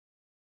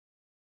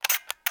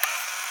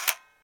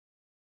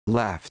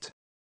left,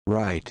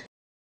 right.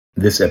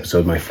 This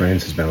episode, my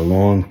friends, has been a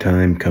long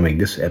time coming.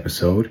 This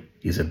episode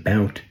is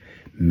about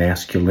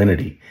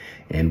masculinity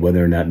and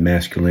whether or not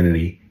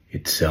masculinity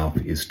itself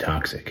is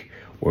toxic,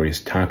 or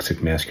is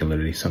toxic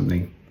masculinity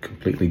something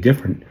completely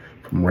different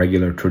from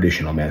regular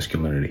traditional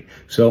masculinity.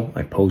 So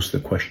I pose the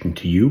question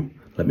to you.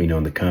 Let me know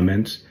in the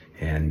comments,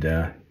 and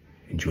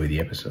enjoy the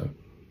episode.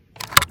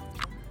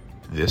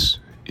 This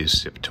is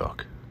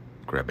SipTalk.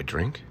 Grab a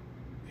drink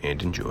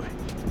and enjoy.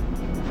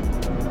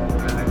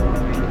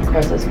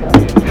 Where's this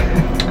going?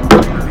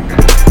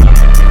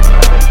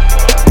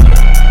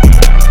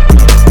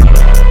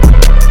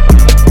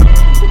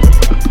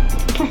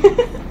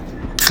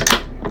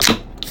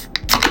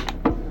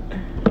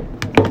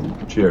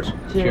 Cheers.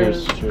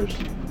 Cheers. Cheers.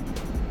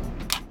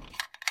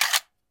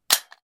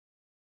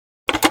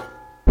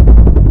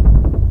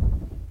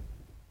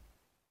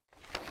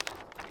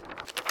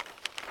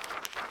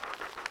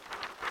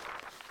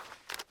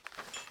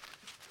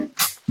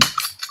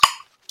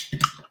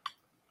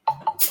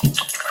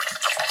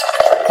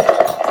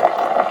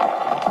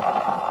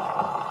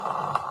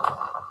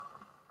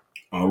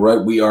 All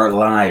right, we are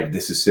live.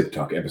 This is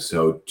SipTalk,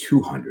 episode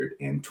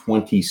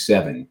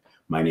 227.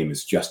 My name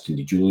is Justin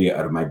DeJulia,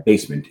 out of my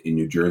basement in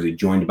New Jersey,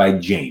 joined by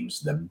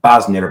James, the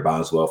Bosnitter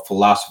Boswell,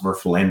 philosopher,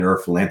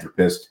 philanderer,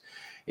 philanthropist,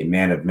 a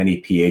man of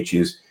many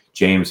PHs.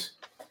 James,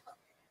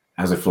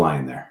 how's it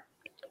flying there?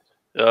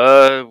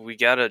 We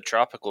got a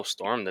tropical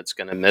storm that's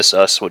going to miss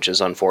us, which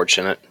is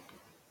unfortunate.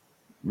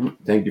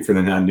 Thank you for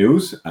the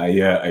non-news.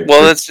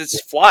 Well,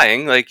 it's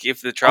flying. Like,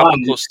 if the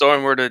tropical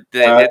storm were to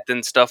hit,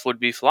 then stuff would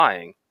be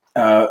flying.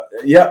 Fair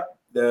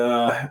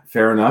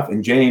enough.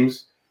 And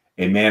James,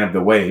 a man of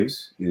the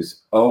waves,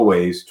 is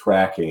always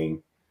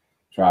tracking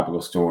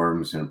tropical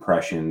storms and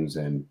impressions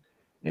and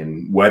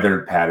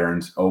weather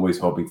patterns, always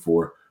hoping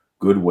for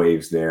good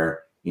waves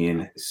there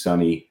in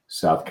sunny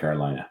South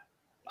Carolina.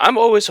 I'm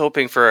always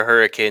hoping for a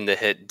hurricane to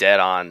hit dead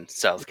on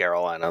South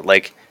Carolina.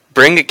 Like,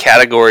 bring a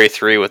Category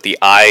 3 with the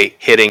eye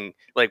hitting,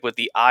 like with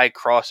the eye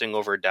crossing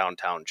over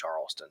downtown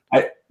Charleston.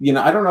 I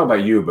don't know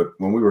about you, but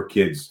when we were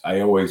kids,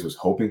 I always was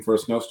hoping for a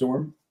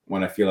snowstorm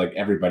when I feel like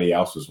everybody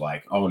else was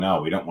like, oh no,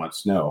 we don't want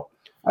snow.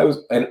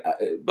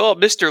 Well,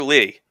 Mr.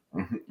 Lee.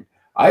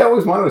 I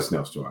always wanted a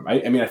snowstorm.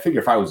 I mean, I figure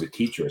if I was a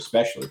teacher,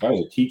 especially if I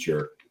was a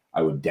teacher,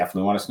 I would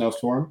definitely want a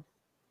snowstorm.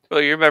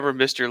 Well, you remember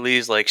Mr.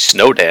 Lee's like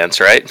snow dance,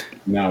 right?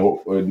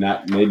 No,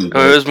 not maybe. It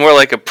was more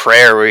like a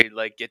prayer where he'd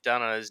like get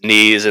down on his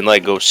knees and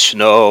like go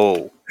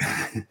snow,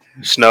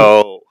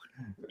 snow.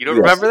 You don't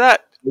remember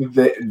that?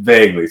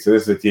 Vaguely. So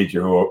this is a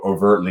teacher who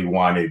overtly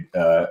wanted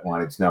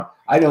snow.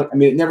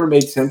 It never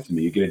made sense to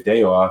me. You get a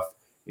day off.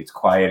 It's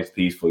quiet. It's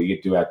peaceful. You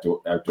get to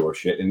do outdoor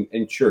shit.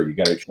 And sure, you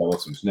got to shovel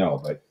some snow,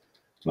 but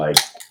like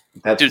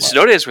that's dude,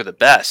 snow days were the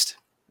best.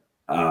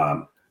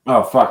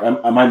 Oh fuck!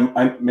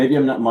 Maybe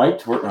I'm not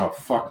mic'd. Oh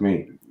fuck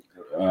me!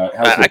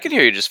 I can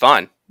hear you just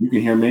fine. You can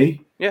hear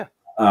me? Yeah.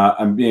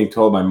 I'm being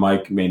told my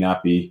mic may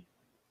not be,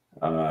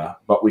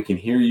 but we can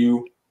hear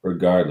you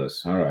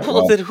regardless. All right.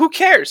 Well, then who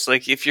cares?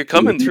 Like, if you're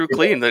coming through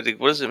clean, then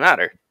what does it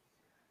matter?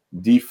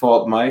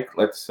 Default mic.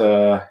 Let's.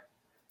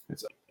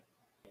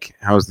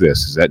 How's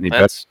this? Is that any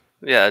better?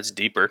 Yeah, it's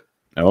deeper.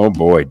 Oh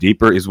boy,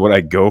 deeper is what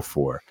I go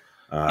for.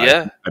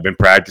 Yeah. I've been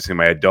practicing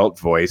my adult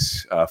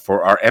voice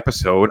for our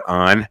episode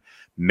on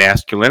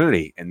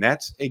masculinity, and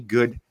that's a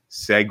good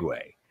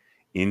segue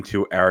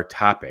into our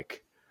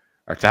topic.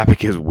 Our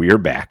topic is we're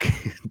back.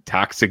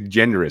 Toxic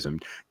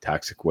genderism,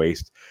 toxic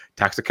waste,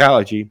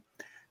 toxicology,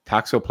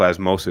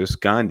 toxoplasmosis,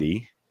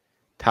 Gandhi,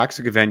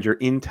 toxic avenger,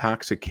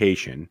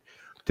 intoxication.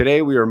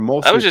 Today we are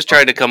mostly... I was just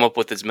trying to come up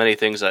with as many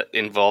things that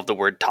involve the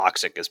word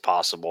toxic as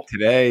possible.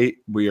 Today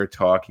we are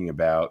talking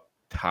about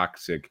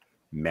toxic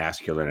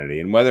masculinity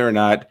and whether or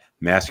not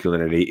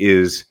masculinity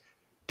is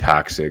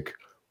toxic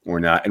or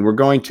not. And we're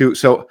going to...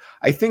 So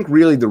I think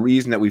really the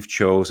reason that we've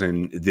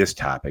chosen this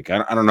topic,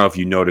 I don't know if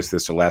you noticed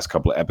this the last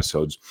couple of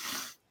episodes,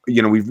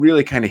 we've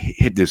really kind of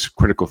hit this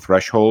critical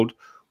threshold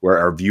where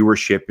our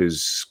viewership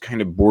is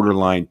kind of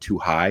borderline too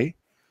high.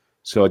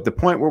 So at the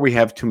point where we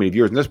have too many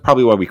viewers, and that's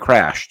probably why we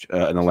crashed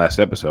in the last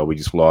episode, we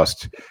just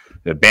lost,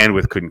 the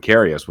bandwidth couldn't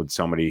carry us with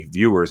so many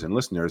viewers and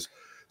listeners.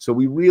 So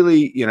we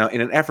really, in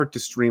an effort to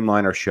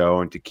streamline our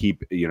show and to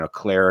keep,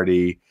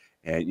 clarity,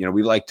 and,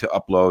 we like to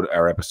upload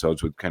our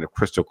episodes with kind of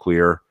crystal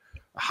clear,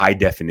 high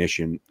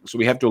definition. So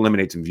we have to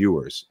eliminate some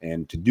viewers.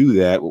 And to do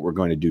that, what we're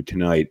going to do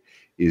tonight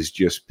is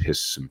just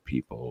piss some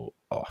people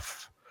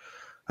off,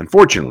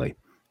 unfortunately.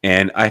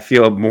 And I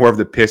feel more of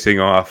the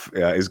pissing off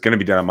is going to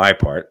be done on my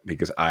part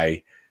because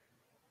I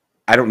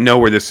don't know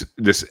where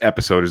this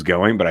episode is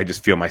going, but I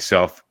just feel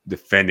myself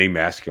defending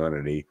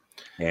masculinity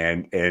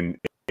and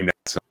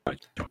that's so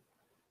much.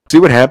 See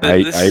what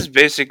happens. This is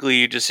basically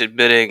you just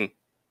admitting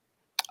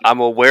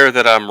I'm aware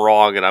that I'm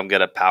wrong and I'm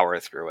going to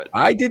power through it.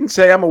 I didn't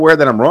say I'm aware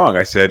that I'm wrong.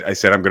 I said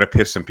I'm going to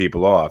piss some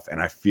people off,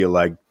 and I feel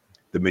like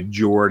the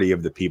majority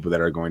of the people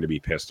that are going to be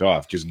pissed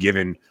off, just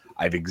given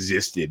I've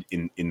existed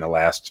in the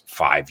last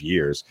 5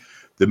 years,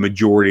 the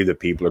majority of the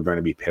people are going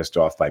to be pissed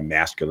off by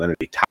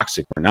masculinity,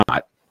 toxic or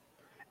not.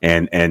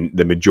 and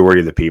the majority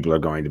of the people are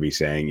going to be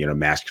saying, you know,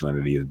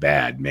 masculinity is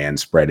bad,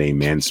 manspreading,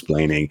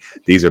 mansplaining,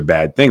 these are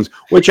bad things,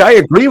 which I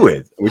agree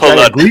with. Hold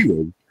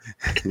on.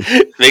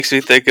 Makes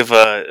me think of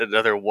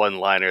another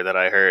one-liner that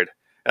I heard.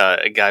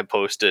 A guy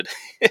posted,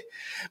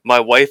 "My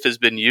wife has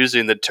been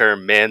using the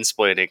term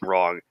mansplaining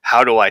wrong.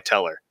 How do I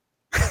tell her?"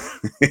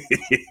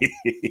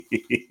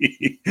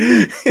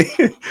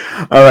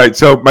 All right.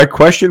 So my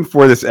question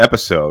for this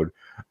episode,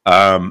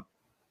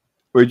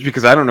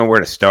 because I don't know where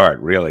to start,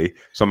 really.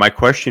 So my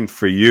question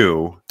for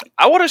you,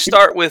 I want to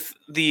start with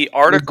the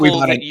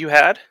article that you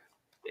had,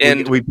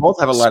 and we both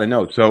have a lot of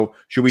notes. So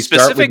should we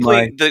start with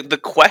specifically the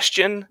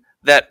question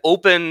that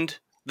opened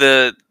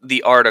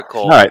the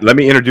article? All right, let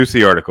me introduce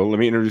the article. The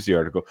Just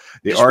read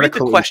the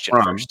article question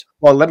is from, first.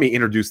 well, let me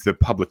introduce the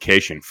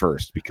publication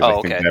first, because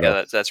I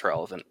think that's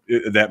relevant.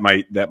 That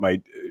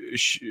might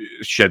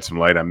shed some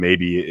light on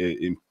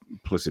maybe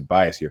implicit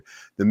bias here.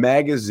 The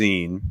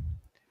magazine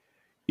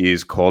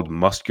is called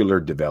Muscular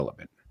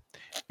Development.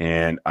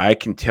 And I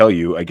can tell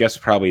you, I guess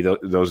probably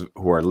those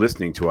who are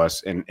listening to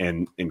us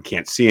and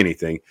can't see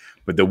anything,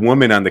 but the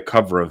woman on the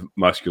cover of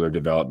Muscular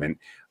Development,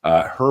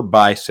 her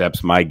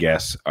biceps, my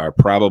guess, are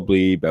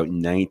probably about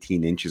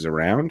 19 inches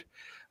around.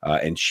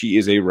 And she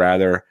is a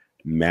rather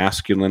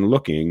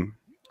masculine-looking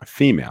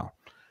female.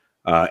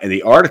 And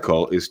the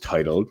article is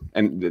titled,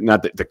 and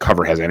not that the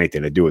cover has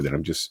anything to do with it.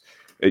 I'm just,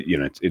 you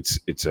know, it's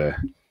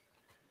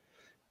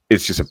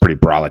just a pretty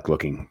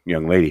brolic-looking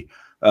young lady.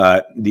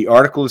 The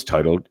article is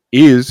titled,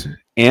 "Is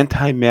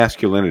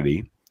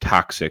Anti-Masculinity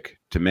Toxic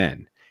to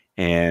Men?"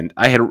 And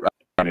I had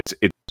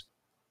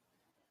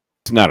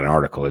it's not an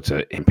article; it's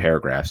in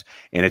paragraphs,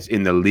 and it's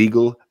in the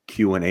legal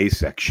Q&A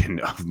section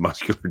of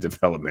Muscular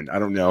Development. I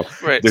don't know.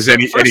 Right. There's So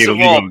any first of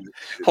legal... all,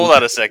 hold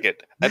on a second.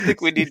 I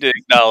think we need to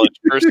acknowledge,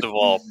 first of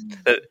all,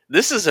 that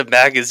this is a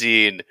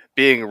magazine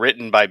being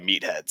written by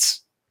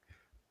meatheads.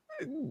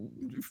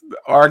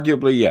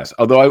 Arguably, yes.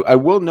 Although I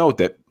will note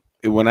that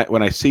when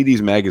I see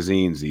these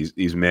magazines,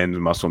 these men's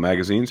muscle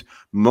magazines,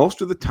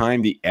 most of the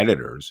time the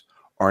editors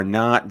are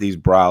not these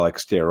brolic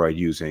steroid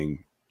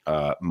using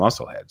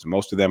muscleheads.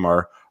 Most of them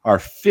are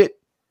fit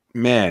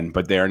men,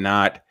 but they're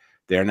not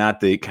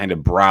the kind of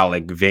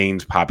brolic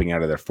veins popping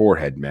out of their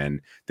forehead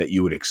men that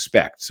you would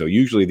expect. So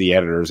usually the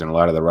editors and a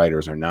lot of the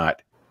writers are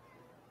not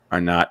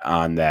on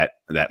that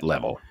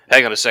level.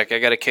 Hang on a sec. I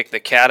got to kick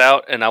the cat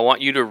out, and I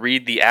want you to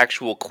read the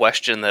actual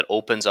question that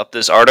opens up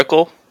this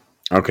article.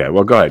 Okay,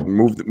 well, go ahead.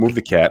 Move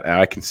the cat.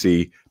 I can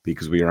see,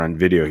 because we are on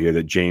video here,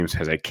 that James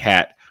has a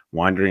cat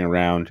wandering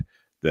around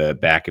the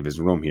back of his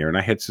room here. And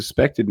I had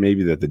suspected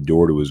maybe that the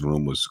door to his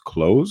room was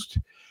closed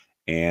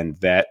and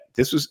that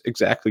this was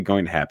exactly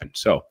going to happen.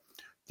 So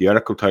the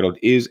article titled,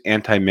 "Is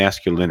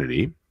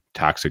Anti-Masculinity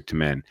Toxic to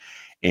Men?"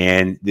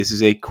 And this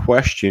is a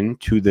question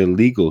to the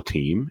legal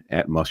team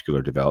at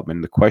Muscular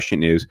Development. The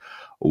question is,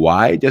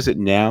 why does it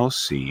now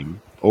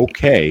seem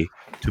okay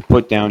to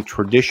put down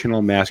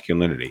traditional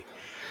masculinity?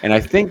 And I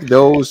think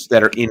those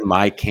that are in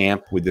my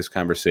camp with this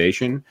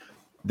conversation,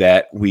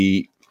 that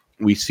we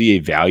see a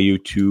value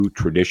to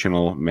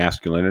traditional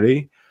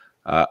masculinity,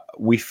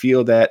 we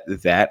feel that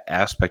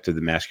aspect of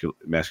the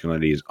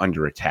masculinity is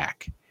under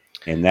attack,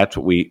 and that's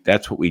what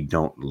we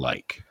don't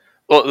like.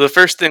 Well, the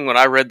first thing when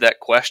I read that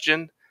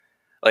question,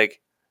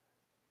 like,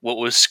 what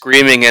was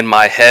screaming in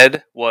my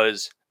head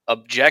was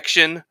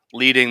objection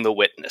leading the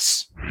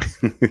witness.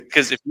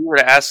 Because if you were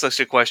to ask such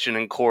a question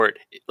in court,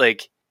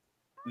 like,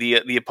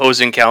 the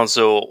opposing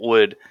counsel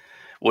would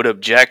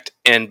object,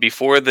 and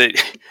before the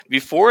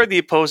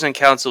opposing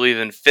counsel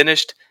even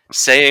finished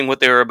saying what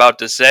they were about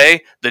to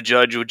say, the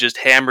judge would just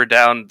hammer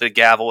down the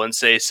gavel and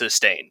say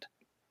sustained,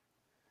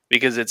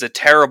 because it's a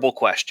terrible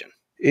question.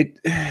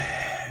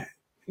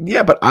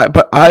 Yeah, but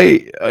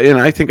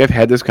I think I've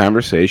had this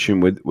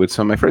conversation with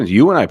some of my friends.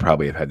 You and I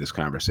probably have had this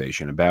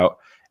conversation about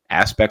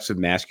aspects of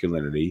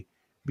masculinity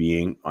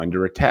being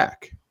under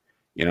attack.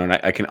 You know, and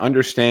I can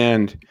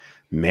understand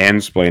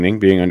mansplaining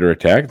being under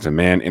attack. It's a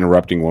man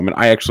interrupting woman.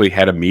 I actually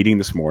had a meeting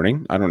this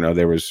morning. I don't know,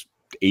 there was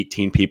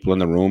 18 people in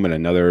the room and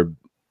another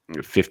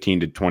 15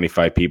 to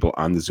 25 people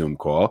on the Zoom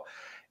call.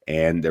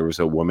 And there was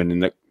a woman in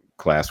the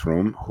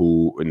classroom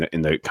who,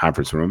 in the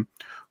conference room,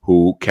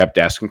 who kept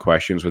asking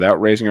questions without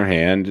raising her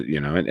hand,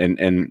 you know,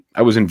 and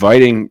I was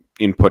inviting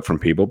input from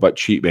people, but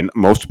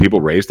most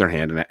people raised their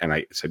hand, and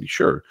I said,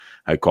 sure.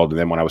 I called to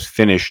them when I was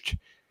finished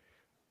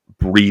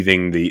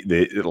breathing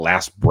the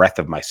last breath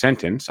of my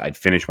sentence. I'd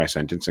finish my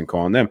sentence and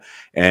call on them.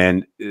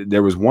 And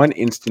there was one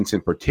instance in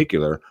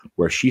particular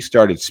where she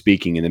started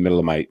speaking in the middle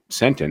of my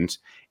sentence,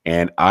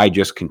 and I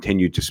just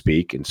continued to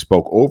speak and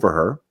spoke over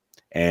her.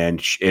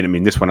 And I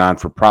mean, this went on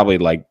for probably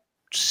like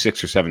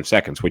 6 or 7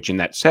 seconds, which in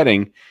that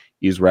setting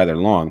is rather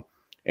long.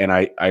 And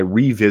I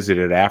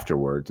revisited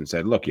afterwards and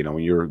said, look, you know,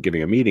 when you're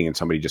giving a meeting and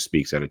somebody just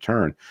speaks out of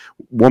turn,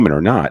 woman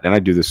or not, and I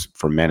do this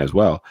for men as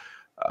well,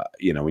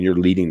 you know, when you're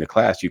leading the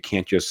class, you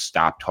can't just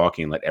stop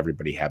talking and let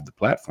everybody have the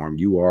platform.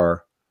 You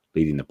are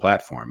leading the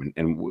platform.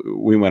 And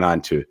we went on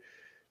to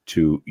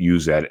to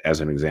use that as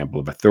an example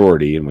of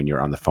authority. And when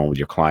you're on the phone with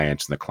your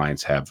clients and the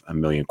clients have a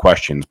million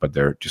questions, but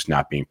they're just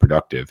not being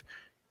productive,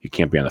 you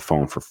can't be on the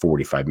phone for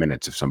 45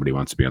 minutes if somebody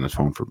wants to be on the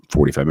phone for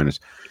 45 minutes.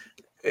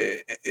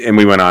 And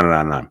we went on and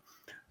on and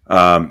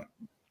on.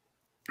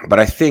 But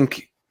I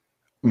think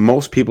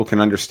most people can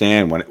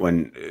understand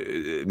when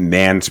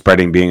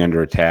man-spreading being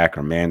under attack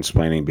or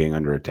mansplaining being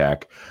under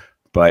attack.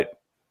 But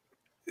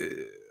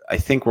I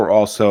think we're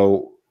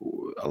also,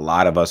 a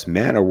lot of us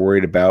men are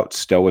worried about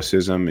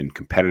stoicism and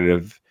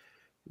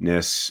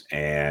competitiveness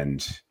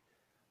and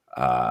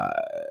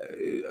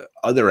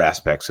other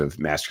aspects of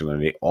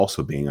masculinity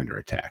also being under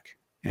attack.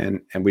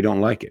 And we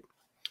don't like it.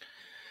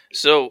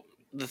 So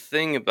the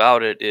thing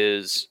about it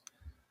is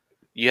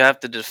you have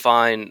to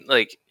define,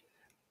 like,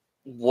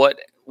 what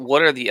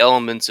are the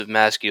elements of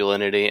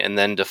masculinity, and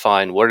then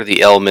define what are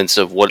the elements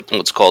of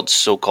what's called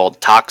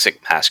so-called toxic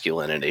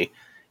masculinity.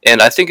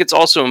 And I think it's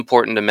also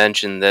important to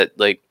mention that,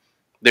 like,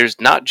 there's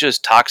not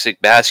just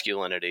toxic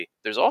masculinity,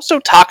 there's also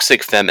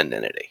toxic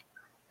femininity.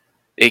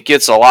 It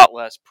gets a lot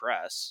less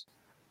press,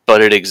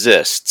 but it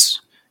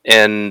exists.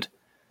 And,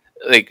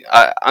 like,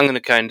 I'm going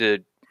to kind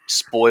of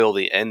spoil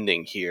the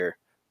ending here,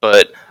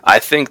 but I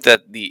think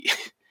that the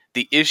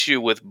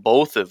issue with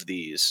both of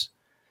these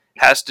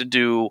has to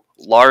do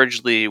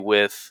largely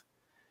with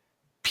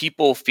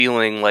people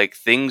feeling like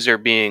things are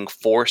being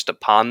forced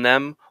upon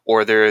them,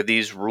 or there are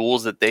these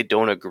rules that they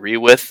don't agree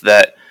with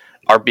that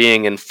are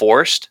being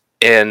enforced,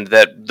 and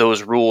that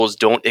those rules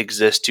don't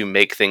exist to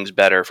make things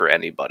better for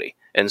anybody.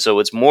 And so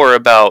it's more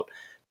about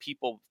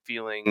people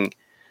feeling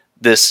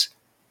this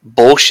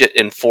bullshit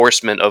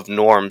enforcement of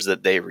norms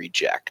that they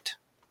reject.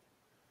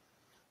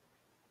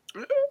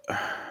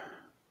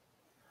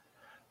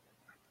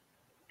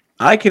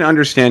 I can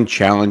understand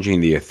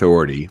challenging the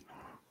authority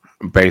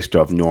based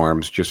off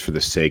norms just for the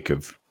sake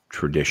of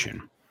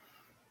tradition,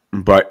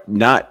 but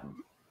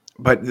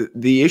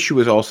the issue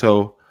is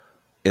also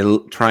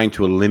trying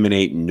to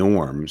eliminate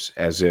norms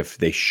as if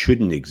they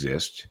shouldn't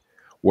exist,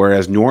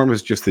 whereas norm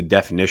is just the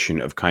definition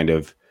of kind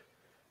of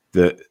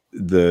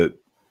the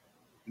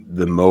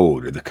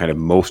mode, or the kind of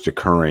most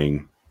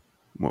occurring,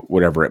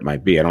 whatever it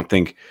might be. I don't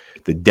think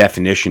the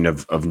definition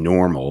of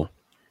normal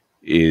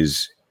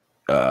is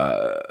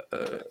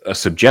a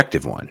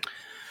subjective one.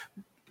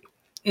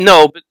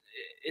 No, but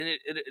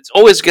it's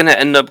always going to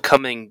end up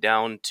coming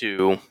down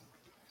to,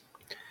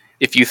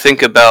 if you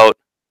think about,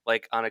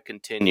 like, on a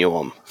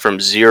continuum from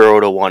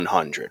 0 to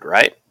 100,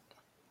 right?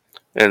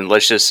 And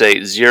let's just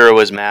say 0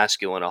 is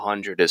masculine,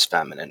 100 is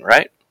feminine,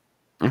 right?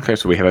 Okay,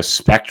 so we have a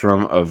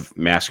spectrum of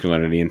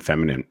masculinity and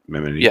femininity.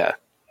 Yeah,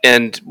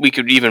 and we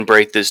could even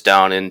break this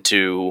down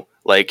into,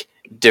 like,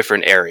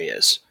 different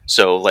areas.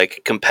 So,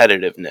 like,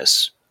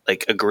 competitiveness,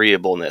 like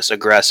agreeableness,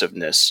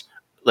 aggressiveness,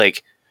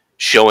 like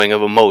showing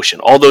of emotion,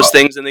 all those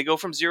things, and they go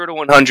from 0 to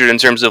 100 in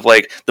terms of,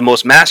 like, the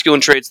most masculine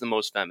traits, the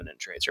most feminine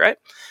traits, right?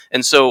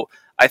 And so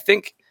I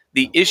think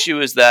the issue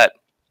is that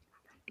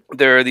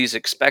there are these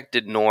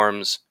expected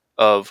norms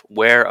of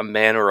where a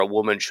man or a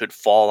woman should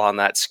fall on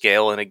that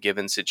scale in a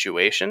given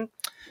situation.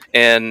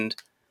 And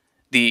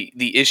the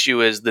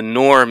issue is the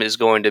norm is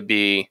going to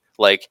be,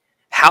 like,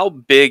 how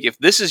big, if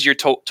this is your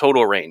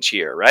total range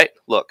here, right?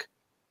 Look,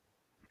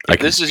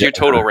 this is your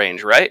total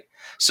range, right?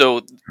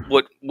 So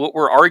what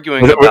we're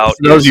arguing about,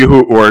 for those of you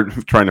who are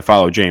trying to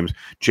follow James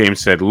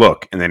said,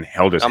 look, and then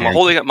held his hand. I'm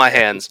holding up my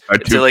hands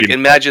to, like,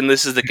 imagine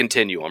this is the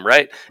continuum,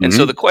 right? Mm-hmm. And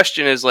so the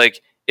question is,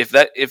 like, if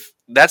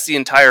that's the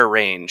entire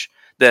range,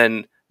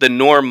 then the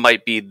norm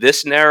might be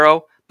this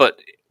narrow,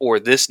 or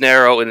this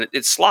narrow, and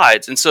it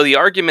slides. And so the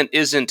argument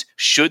isn't,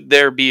 should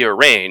there be a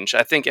range?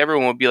 I think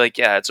everyone would be like,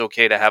 yeah, it's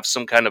okay to have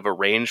some kind of a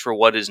range for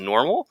what is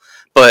normal,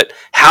 but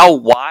how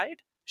wide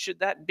should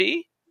that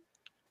be?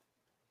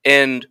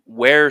 And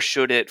where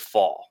should it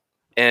fall?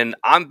 And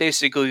I'm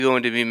basically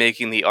going to be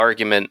making the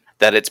argument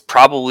that it's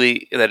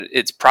probably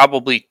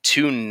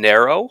too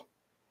narrow,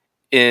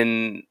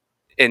 and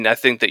I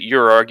think that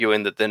you're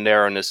arguing that the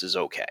narrowness is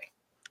okay.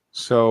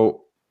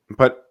 So,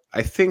 but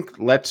I think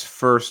let's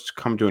first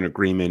come to an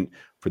agreement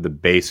for the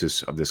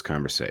basis of this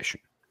conversation,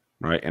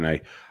 right?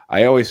 And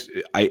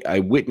I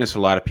witness a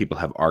lot of people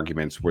have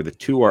arguments where the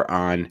two are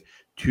on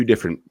two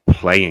different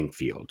playing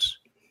fields,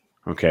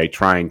 okay,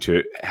 trying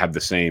to have the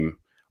same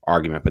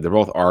argument, but they're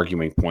both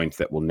arguing points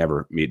that will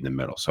never meet in the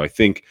middle. So I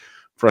think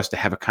for us to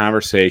have a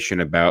conversation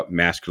about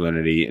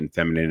masculinity and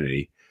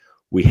femininity,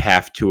 we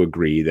have to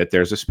agree that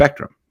there's a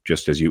spectrum,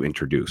 just as you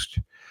introduced.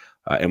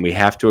 And we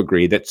have to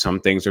agree that some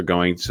things are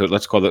going, so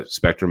let's call the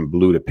spectrum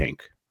blue to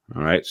pink.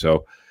 All right.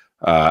 So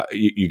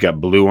you got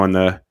blue on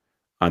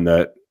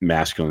the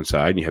masculine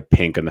side, and you have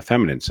pink on the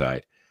feminine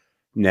side.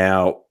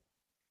 Now,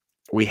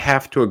 we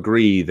have to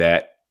agree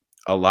that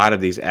a lot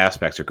of these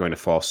aspects are going to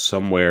fall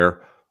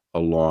somewhere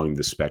along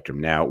the spectrum.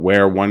 Now,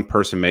 where one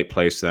person may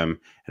place them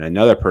and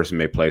another person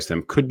may place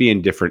them could be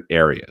in different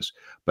areas.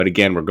 But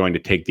again, we're going to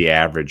take the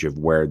average of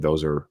where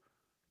those are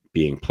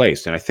being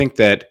placed. And I think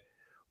that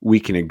we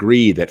can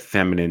agree that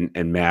feminine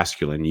and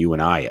masculine, you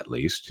and I at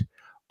least,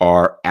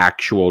 are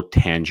actual,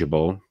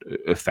 tangible,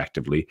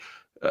 effectively,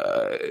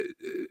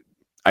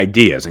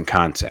 ideas and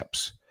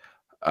concepts,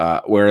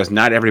 whereas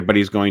not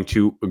everybody's going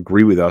to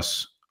agree with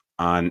us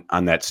on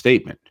that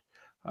statement.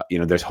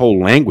 There's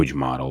whole language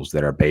models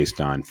that are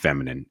based on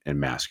feminine and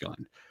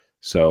masculine.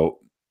 So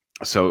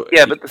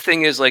Yeah, but the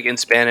thing is, like in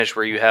Spanish,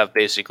 where you have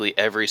basically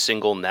every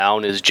single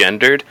noun is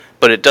gendered,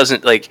 but it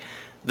doesn't like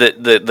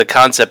the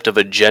concept of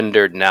a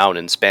gendered noun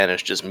in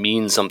Spanish just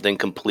means something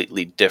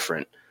completely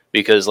different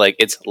because like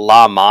it's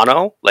la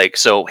mano, like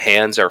so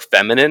hands are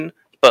feminine,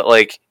 but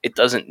like it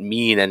doesn't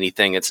mean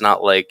anything. It's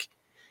not like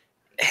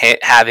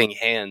having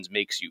hands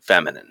makes you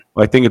feminine.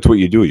 well, I think it's what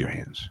you do with your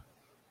hands.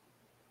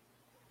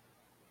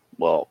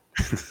 Well,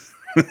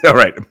 All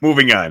right,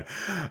 moving on.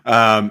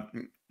 All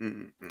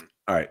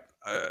right.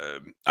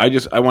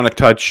 I want to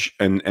touch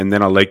and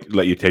then I'll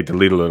let you take the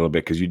lead a little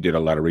bit because you did a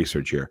lot of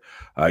research here.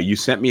 You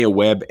sent me a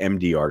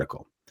WebMD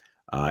article,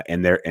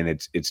 and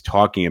it's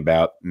talking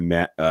about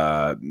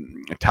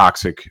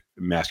toxic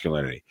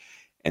masculinity.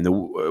 And the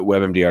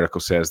WebMD article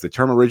says the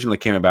term originally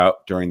came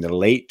about during the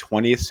late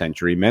 20th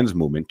century men's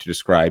movement to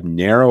describe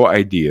narrow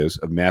ideas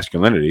of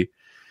masculinity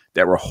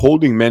that were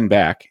holding men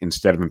back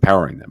instead of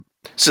empowering them.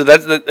 so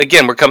that's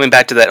again, we're coming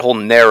back to that whole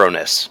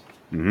narrowness.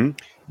 Mm-hmm.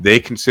 They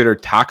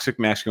considered toxic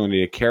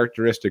masculinity a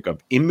characteristic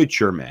of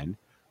immature men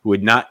who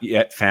had not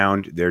yet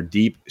found their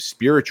deep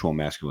spiritual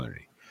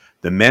masculinity.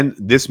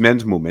 This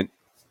men's movement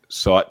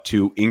sought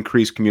to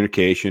increase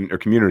communication or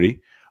community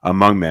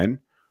among men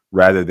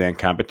rather than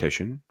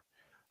competition,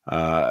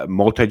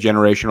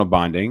 multi-generational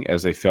bonding,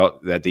 as they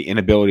felt that the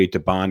inability to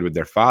bond with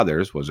their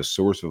fathers was a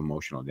source of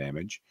emotional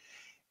damage,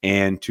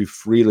 and to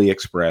freely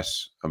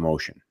express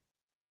emotion.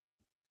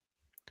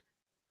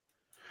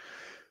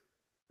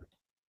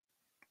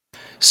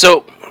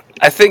 So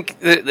I think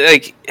that,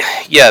 like,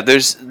 yeah,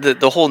 there's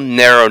the whole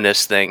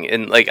narrowness thing,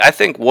 and like I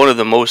think one of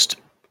the most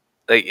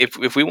like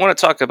if we want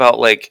to talk about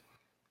like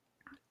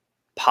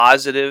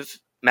positive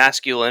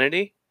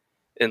masculinity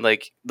and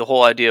like the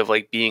whole idea of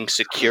like being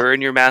secure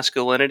in your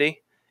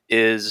masculinity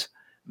is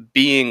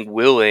being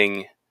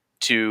willing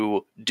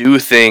to do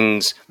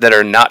things that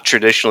are not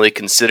traditionally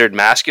considered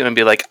masculine and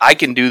be like, I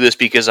can do this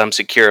because I'm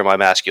secure in my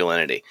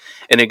masculinity.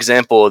 An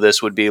example of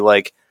this would be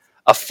like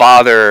a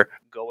father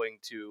going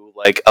to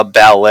like a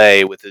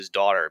ballet with his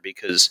daughter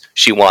because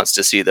she wants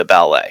to see the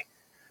ballet,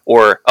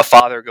 or a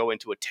father going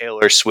to a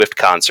Taylor Swift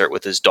concert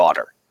with his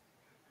daughter.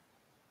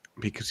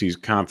 Because he's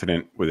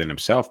confident within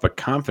himself, but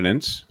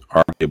confidence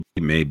arguably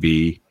may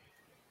be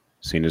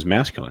seen as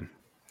masculine.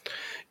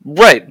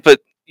 Right,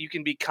 but you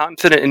can be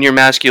confident in your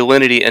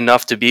masculinity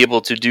enough to be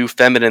able to do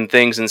feminine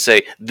things and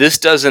say, this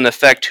doesn't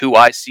affect who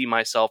I see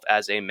myself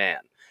as a man.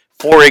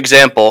 For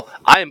example,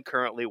 I am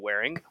currently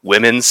wearing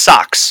women's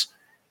socks.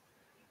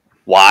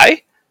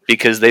 Why?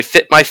 Because they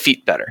fit my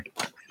feet better.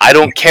 I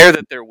don't care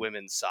that they're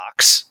women's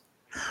socks.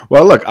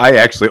 Well, look, I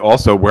actually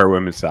also wear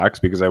women's socks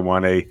because I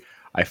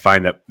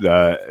find that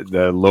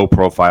the low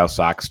profile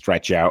socks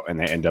stretch out and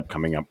they end up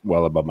coming up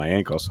well above my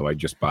ankle, so I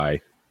just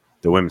buy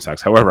the women's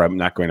socks. However, I'm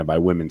not going to buy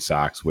women's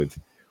socks with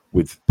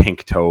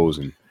pink toes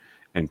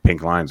and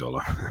pink lines all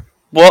over.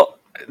 Well,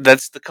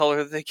 that's the color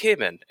that they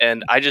came in,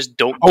 and I just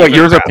don't. Oh, wait,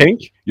 yours are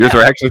pink? Yours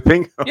are actually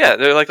pink? Yeah,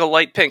 they're like a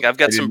light pink. I've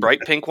got some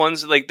bright pink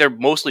ones. Like they're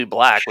mostly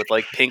black with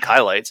like pink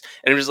highlights.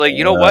 And it was like,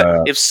 you know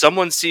what? If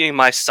someone's seeing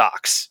my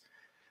socks,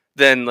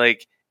 then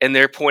like, and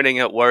they're pointing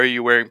out, why are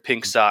you wearing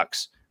pink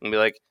socks? And be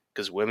like,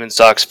 because women's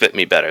socks fit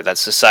me better.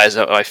 That's the size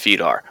that my feet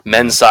are.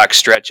 Men's socks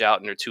stretch out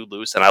and they're too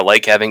loose, and I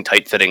like having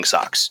tight fitting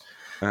socks.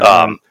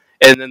 And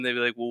then they'd be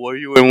like, well, why are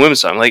you wearing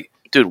women's socks? I'm like,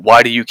 dude,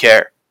 why do you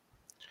care?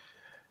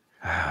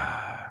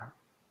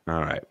 All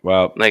right.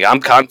 Well, like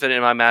I'm confident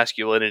in my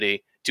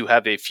masculinity to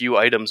have a few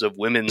items of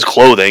women's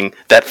clothing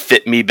that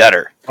fit me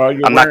better.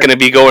 I'm not going to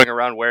be going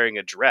around wearing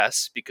a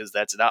dress because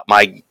that's not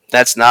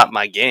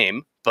my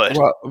game.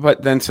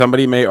 But then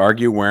somebody may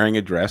argue wearing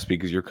a dress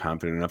because you're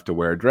confident enough to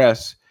wear a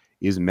dress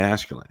is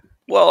masculine.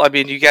 Well, I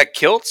mean, you got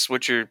kilts,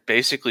 which are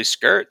basically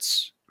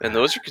skirts, and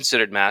those are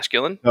considered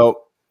masculine.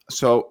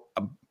 So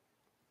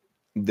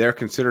they're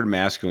considered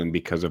masculine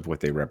because of what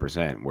they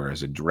represent,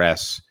 whereas a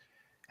dress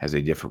has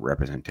a different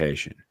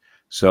representation.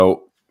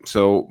 So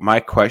my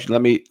question,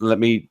 let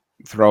me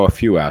throw a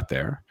few out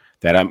there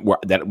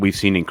that we've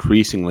seen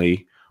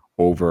increasingly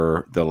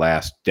over the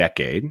last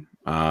decade.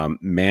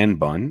 Man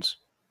buns,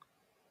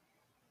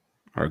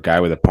 or a guy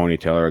with a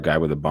ponytail or a guy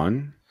with a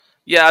bun.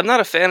 Yeah, I'm not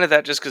a fan of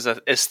that just because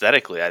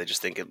aesthetically, I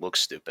just think it looks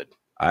stupid.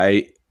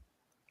 I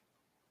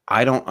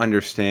don't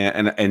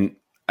understand, and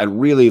I'd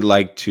really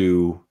like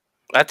to.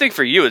 I think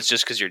for you, it's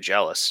just because you're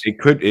jealous. It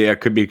could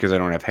be because I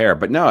don't have hair,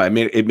 but no, I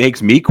mean, it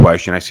makes me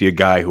question. I see a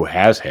guy who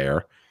has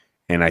hair,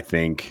 and I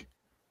think,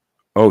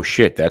 oh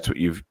shit, that's what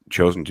you've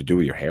chosen to do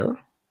with your hair?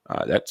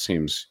 That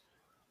seems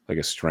like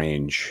a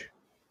strange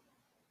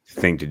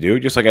thing to do.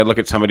 Just like I look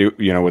at somebody,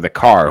 with a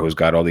car who's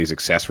got all these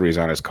accessories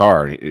on his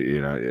car,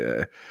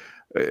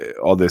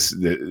 all this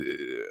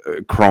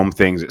chrome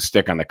things that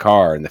stick on the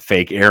car and the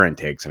fake air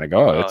intakes, and I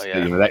go,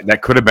 that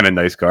could have been a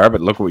nice car, but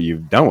look what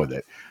you've done with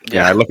it.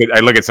 Yeah, I look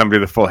at somebody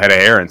with a full head of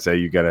hair and say,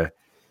 you got a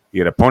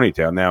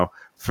ponytail. Now,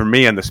 for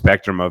me on the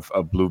spectrum of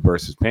blue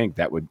versus pink,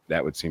 that would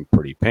seem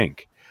pretty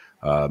pink.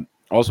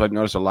 Also, I've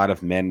noticed a lot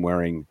of men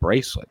wearing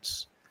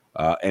bracelets,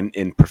 and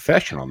in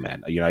professional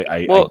men. You know,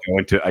 Well,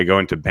 I go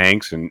into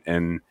banks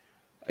and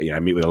I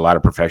meet with a lot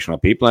of professional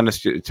people, and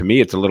to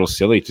me, it's a little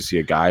silly to see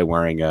a guy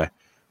wearing a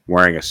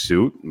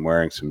suit and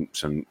wearing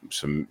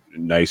some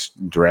nice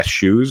dress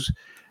shoes,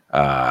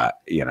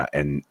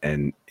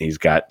 and he's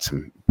got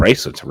some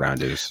bracelets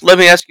around his. let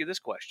me ask you this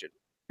question.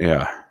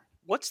 Yeah.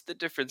 What's the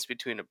difference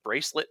between a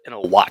bracelet and a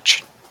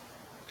watch?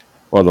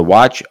 Well, the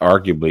watch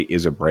arguably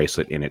is a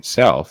bracelet in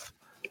itself.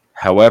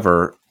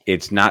 However,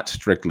 it's not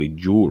strictly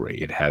jewelry.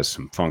 It has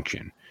some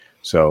function.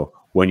 So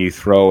when you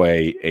throw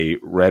a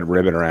red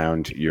ribbon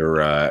around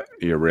your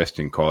wrist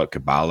and call it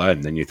Kabbalah,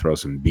 and then you throw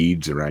some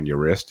beads around your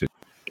wrist, and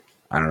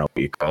I don't know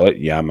what you call it,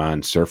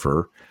 Yaman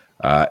Surfer,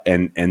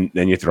 and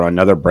then you throw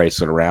another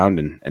bracelet around,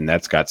 and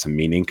that's got some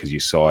meaning because you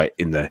saw it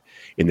in the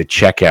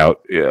checkout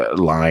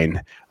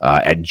line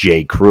at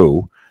J.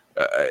 Crew.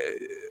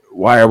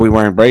 Why are we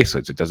wearing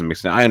bracelets? It doesn't make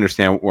sense. I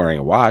understand wearing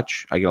a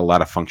watch. I get a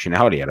lot of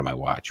functionality out of my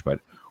watch,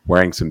 but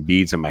wearing some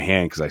beads in my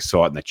hand because I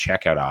saw it in the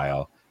checkout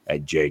aisle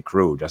at J.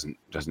 Crew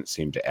doesn't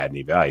seem to add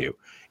any value.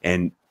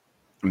 And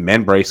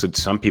men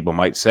bracelets, some people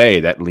might say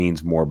that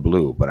leans more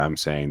blue, but I'm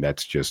saying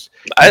that's just.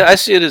 I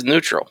see it as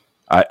neutral.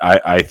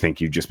 I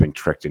think you've just been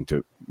tricked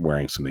into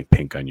wearing something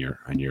pink on your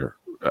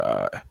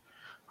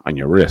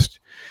wrist.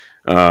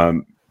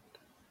 On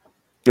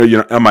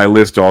my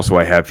list also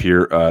I have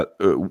here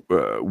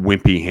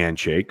wimpy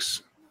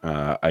handshakes.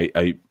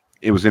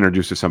 It was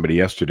introduced to somebody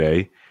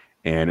yesterday,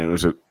 and it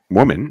was a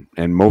woman.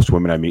 And most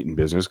women I meet in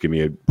business give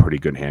me a pretty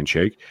good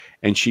handshake,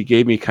 and she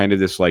gave me kind of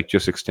this like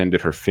just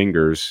extended her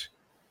fingers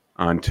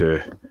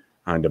onto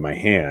my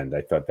hand.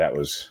 I thought that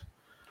was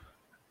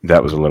a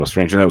little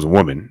strange, and that was a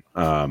woman.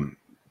 And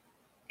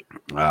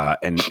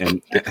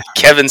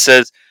Kevin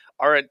says,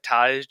 "Aren't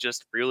ties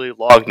just really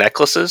long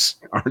necklaces?"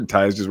 Aren't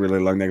ties just really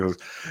long necklaces?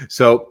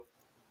 So,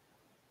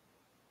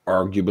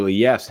 arguably,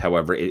 yes.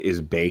 However, it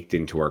is baked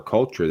into our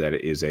culture that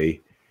it is a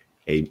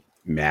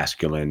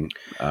masculine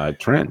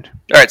trend.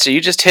 All right, so you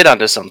just hit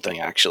onto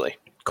something actually,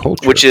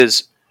 Culture, which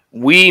is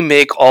we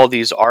make all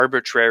these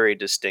arbitrary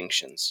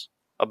distinctions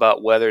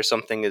about whether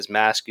something is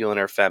masculine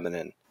or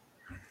feminine,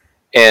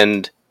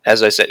 and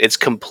as I said, it's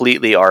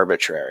completely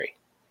arbitrary.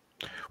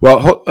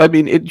 Well, I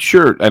mean, it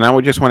sure. And I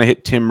would just want to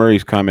hit Tim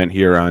Murray's comment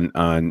here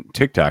on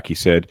TikTok. He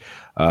said,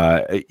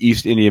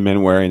 East Indian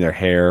men wearing their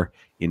hair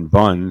in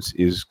buns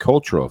is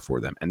cultural for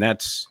them. And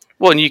that's.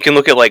 Well, and you can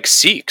look at like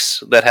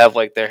Sikhs that have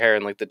like their hair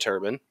in like the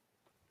turban.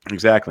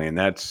 Exactly. And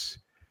that's.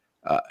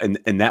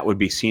 And that would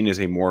be seen as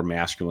a more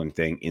masculine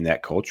thing in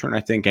that culture. And I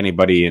think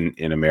anybody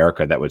in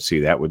America that would see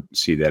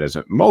that as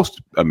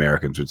most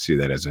Americans would see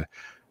that as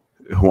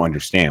who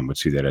understand would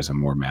see that as a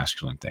more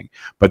masculine thing.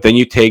 But then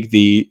you take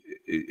the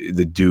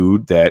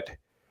dude that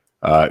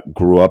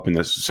grew up in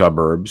the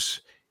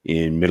suburbs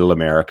in middle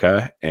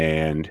America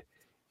and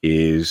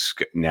is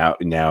now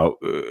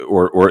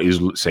or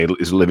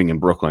is living in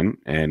Brooklyn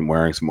and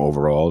wearing some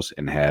overalls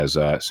and has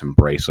some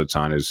bracelets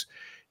on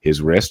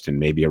his wrist and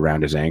maybe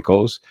around his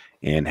ankles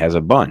and has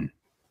a bun.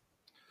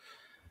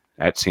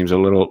 That seems a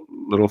little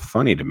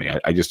funny to me.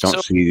 I just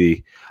don't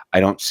see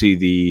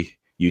the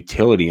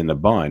utility in the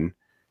bun.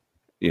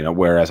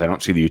 Whereas I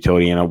don't see the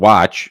utility in a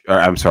watch,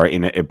 or I'm sorry,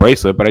 in a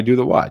bracelet, but I do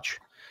the watch.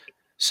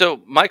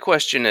 So my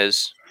question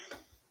is,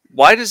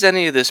 why does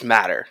any of this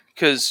matter?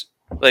 Because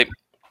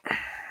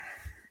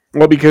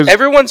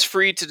everyone's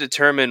free to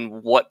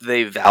determine what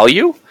they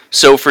value.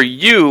 So for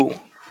you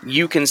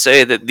can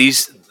say that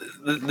this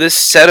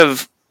set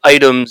of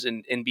items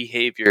and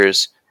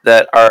behaviors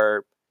that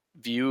are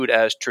viewed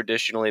as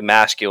traditionally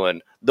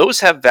masculine, those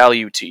have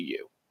value to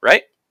you,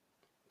 right?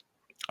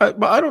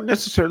 I don't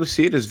necessarily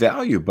see it as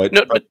value, but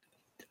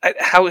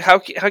how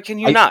can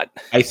you not?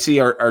 I see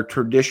our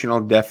traditional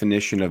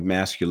definition of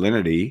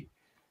masculinity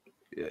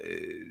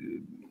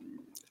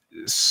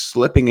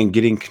slipping and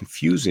getting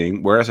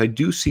confusing, whereas I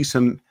do see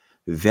some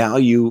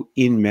value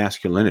in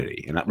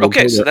masculinity. And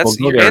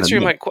you're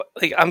answering my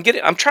question.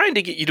 I'm trying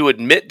to get you to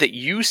admit that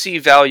you see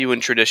value in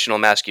traditional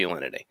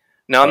masculinity.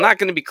 Now, I'm not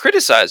going to be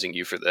criticizing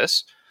you for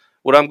this.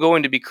 What I'm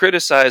going to be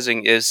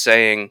criticizing is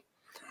saying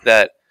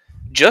that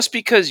just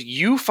because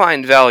you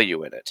find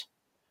value in it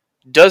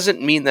doesn't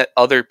mean that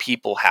other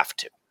people have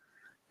to.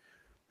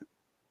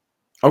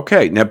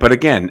 Okay, now, but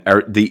again,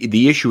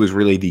 the issue is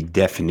really the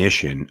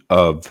definition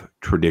of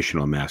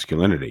traditional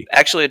masculinity.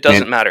 Actually, it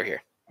doesn't matter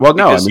here. Well,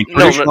 no, I mean,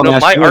 traditional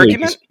masculinity, my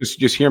argument.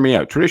 Just hear me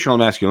out. Traditional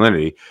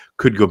masculinity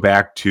could go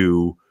back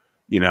to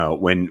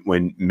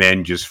when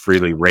men just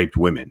freely raped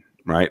women,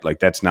 right? Like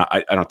that's not.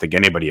 I don't think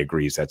anybody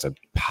agrees that's a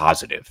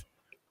positive.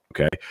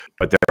 Okay,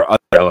 but there are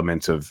other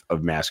elements of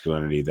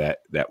masculinity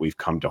that we've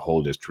come to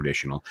hold as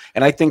traditional,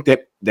 and I think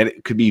that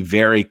it could be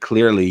very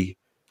clearly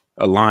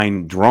a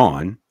line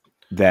drawn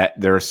that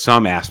there are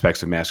some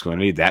aspects of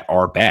masculinity that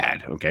are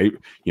bad. Okay,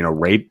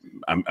 rape.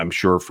 I'm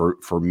sure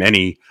for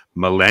many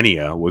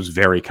millennia was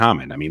very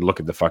common. I mean, look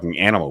at the fucking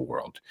animal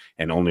world,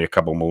 and only a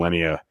couple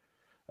millennia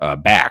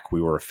back,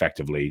 we were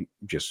effectively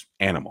just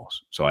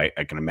animals. So I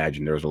can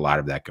imagine there was a lot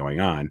of that going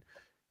on,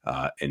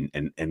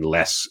 and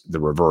less the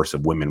reverse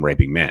of women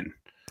raping men.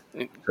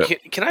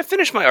 Can I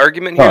finish my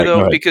argument here,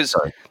 though? Because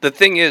the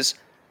thing is,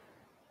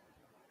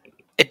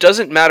 it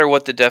doesn't matter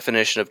what the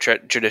definition of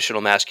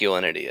traditional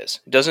masculinity is.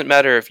 It doesn't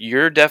matter if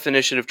your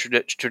definition of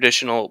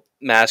traditional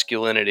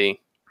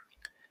masculinity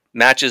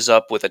matches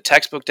up with a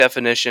textbook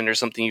definition or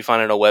something you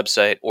find on a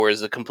website, or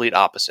is the complete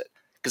opposite.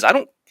 Because I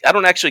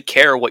don't actually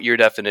care what your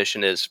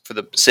definition is for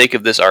the sake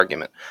of this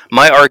argument.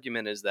 My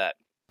argument is that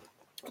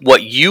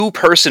what you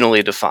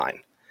personally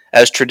define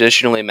as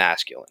traditionally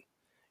masculine,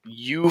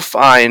 you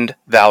find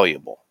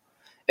valuable.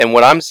 And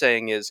what I'm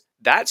saying is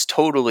that's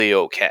totally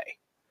okay.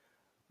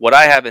 What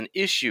I have an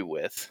issue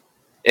with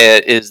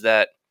is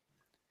that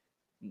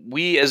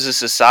we as a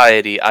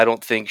society, I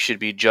don't think, should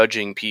be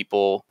judging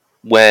people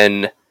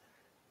when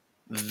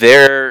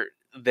their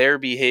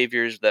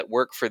behaviors that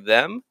work for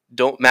them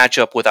don't match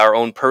up with our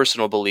own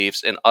personal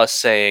beliefs, and us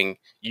saying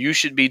you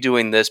should be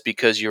doing this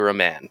because you're a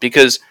man,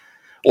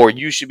 or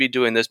you should be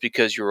doing this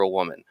because you're a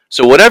woman.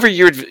 So whatever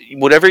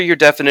your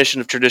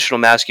definition of traditional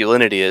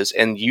masculinity is,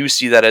 and you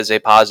see that as a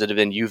positive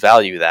and you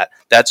value that,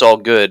 that's all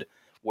good.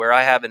 Where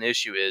I have an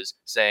issue is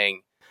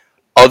saying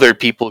other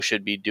people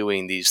should be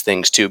doing these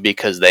things too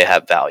because they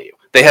have value.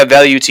 They have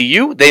value to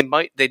you. They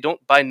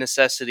don't by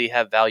necessity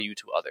have value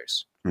to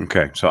others.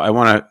 Okay, so I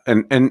want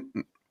to,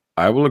 and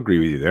I will agree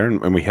with you there.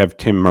 And we have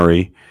Tim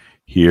Murray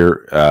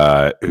here,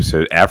 who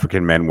said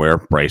African men wear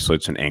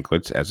bracelets and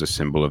anklets as a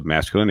symbol of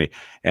masculinity.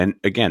 And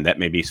again, that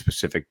may be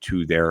specific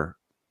to their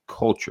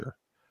culture,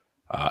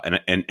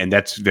 and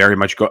that's very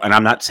much and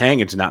I'm not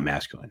saying it's not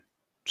masculine.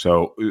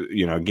 So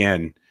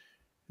again,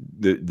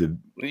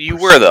 you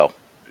were though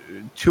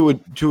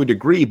to a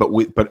degree, but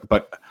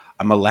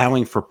I'm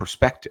allowing for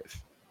perspective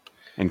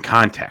and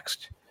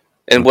context.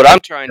 And what I'm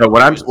trying to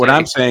what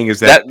I'm saying is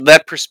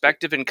that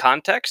perspective and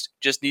context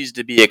just needs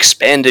to be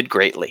expanded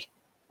greatly.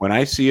 When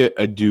I see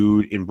a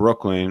dude in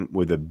Brooklyn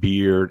with a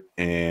beard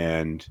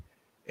and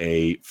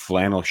a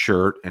flannel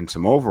shirt and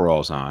some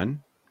overalls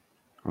on,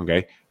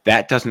 okay,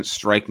 that doesn't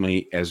strike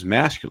me as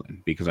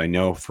masculine, because I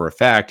know for a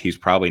fact he's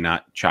probably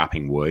not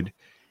chopping wood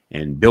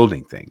and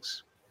building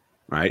things,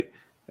 right?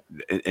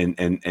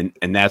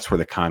 And that's where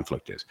the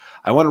conflict is.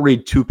 I want to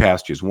read two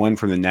passages, one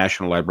from the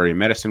National Library of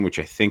Medicine, which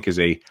I think is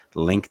a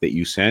link that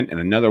you sent, and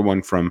another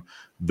one from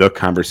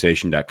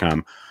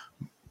theconversation.com.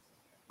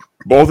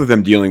 Both of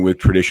them dealing with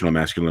traditional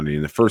masculinity.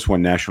 And the first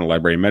one, National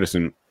Library of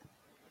Medicine,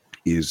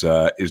 is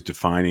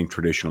defining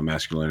traditional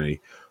masculinity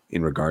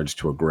in regards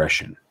to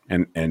aggression.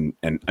 And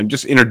I'm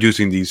just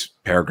introducing these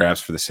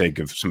paragraphs for the sake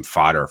of some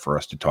fodder for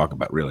us to talk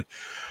about, really.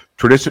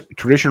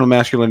 Traditional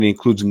masculinity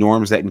includes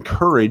norms that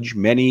encourage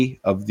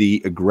many of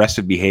the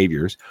aggressive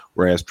behaviors,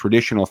 whereas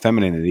traditional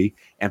femininity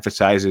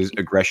emphasizes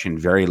aggression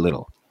very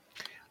little.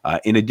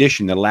 In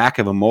addition, the lack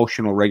of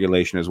emotional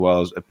regulation as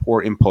well as a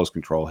poor impulse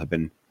control have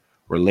been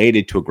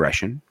related to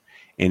aggression,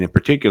 and in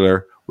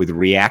particular with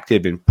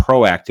reactive and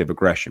proactive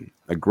aggression.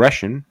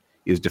 Aggression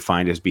is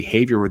defined as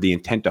behavior with the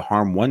intent to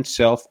harm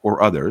oneself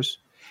or others,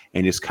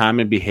 and is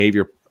common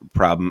behavior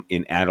problem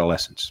in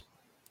adolescence.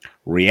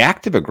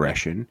 Reactive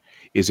aggression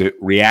is a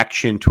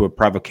reaction to a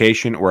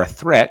provocation or a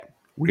threat,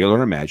 real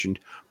or imagined.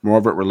 More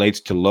of it relates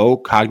to low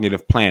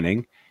cognitive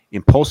planning,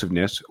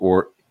 impulsiveness,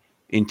 or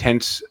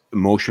intense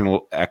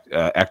emotional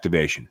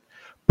activation.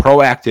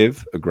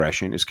 Proactive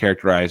aggression is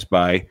characterized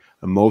by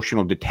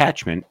emotional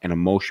detachment and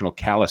emotional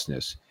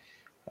callousness.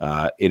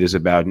 It is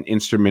about an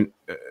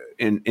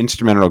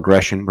instrumental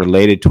aggression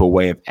related to a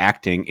way of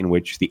acting in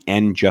which the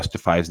end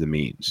justifies the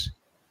means.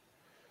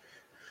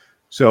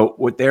 So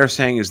what they're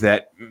saying is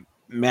that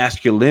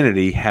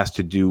masculinity has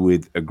to do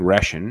with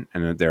aggression,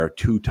 and that there are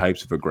two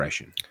types of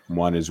aggression.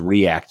 One is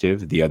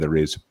reactive, the other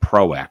is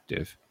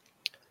proactive.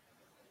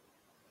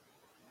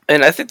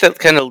 And I think that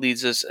kind of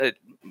leads us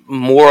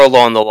more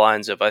along the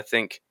lines of, I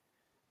think,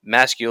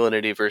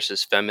 masculinity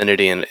versus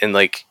femininity in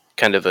like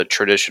kind of a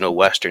traditional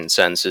Western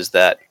sense is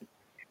that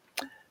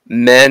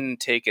men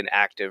take an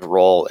active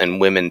role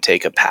and women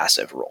take a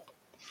passive role.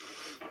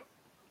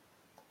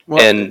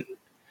 Well, and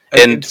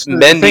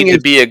men need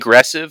to be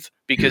aggressive,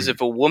 because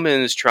if a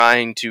woman is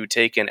trying to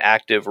take an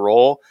active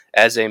role,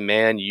 as a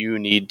man, you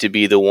need to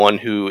be the one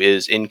who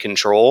is in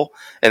control.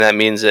 And that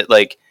means that,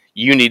 like,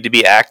 you need to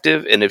be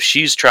active. And if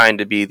she's trying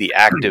to be the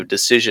active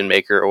decision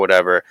maker or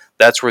whatever,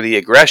 that's where the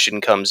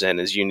aggression comes in,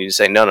 is you need to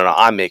say, no,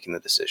 I'm making the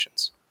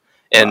decisions.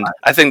 And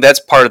I think that's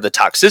part of the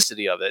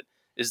toxicity of it,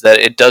 is that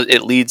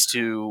it leads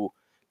to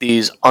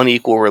these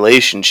unequal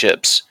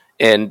relationships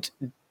and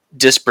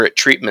disparate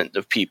treatment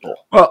of people.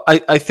 Well,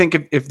 I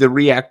think if the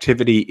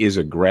reactivity is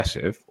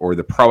aggressive, or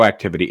the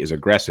proactivity is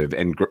aggressive,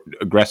 and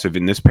aggressive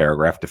in this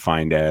paragraph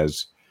defined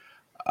as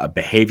a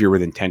behavior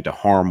with intent to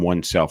harm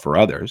oneself or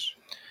others,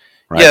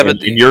 right? Yeah,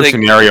 but in your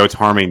scenario, it's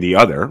harming the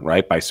other,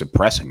 right, by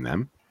suppressing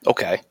them.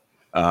 Okay.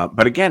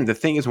 But again, the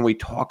thing is, when we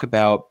talk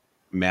about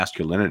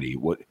masculinity,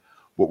 what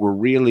we're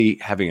really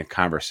having a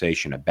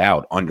conversation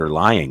about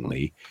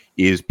underlyingly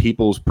is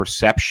people's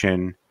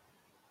perception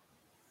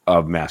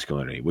of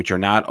masculinity, which are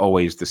not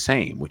always the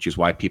same, which is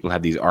why people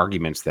have these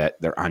arguments that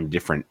they're on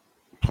different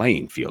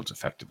playing fields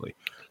effectively.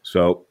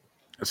 So,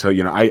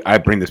 I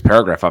bring this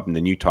paragraph up and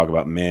then you talk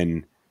about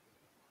men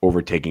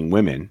overtaking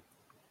women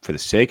for the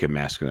sake of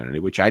masculinity,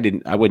 which I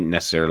wouldn't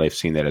necessarily have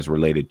seen that as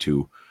related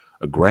to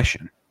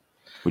aggression,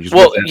 which is what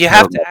Well, that you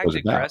have to paragraph act was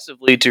about.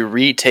 aggressively to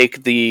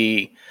retake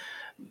the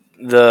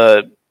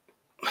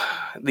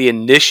the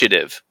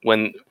initiative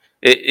when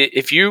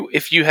if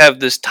you have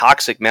this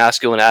toxic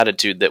masculine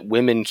attitude that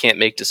women can't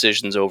make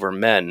decisions over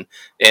men,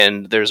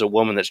 and there's a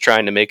woman that's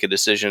trying to make a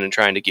decision and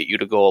trying to get you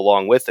to go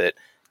along with it,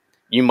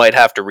 you might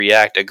have to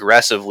react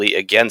aggressively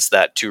against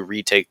that to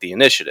retake the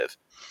initiative.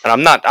 And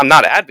I'm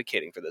not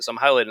advocating for this. I'm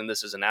highlighting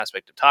this as an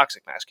aspect of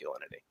toxic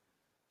masculinity.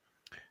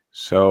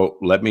 So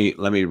let me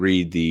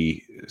read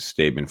the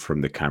statement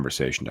from the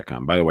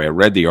conversation.com. By the way, I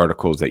read the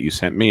articles that you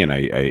sent me and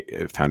I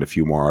found a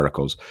few more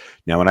articles.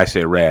 Now, when I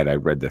say read, I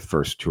read the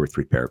first 2 or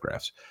 3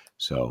 paragraphs.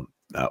 So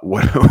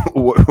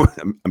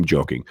I'm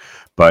joking,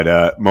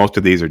 but most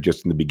of these are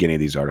just in the beginning of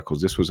these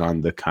articles. This was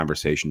on the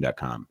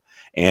conversation.com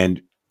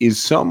and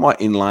is somewhat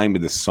in line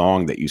with the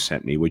song that you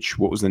sent me,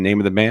 what was the name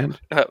of the band?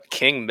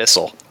 King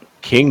Missile.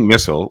 King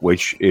Missile,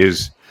 which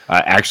is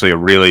actually a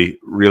really,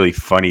 really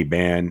funny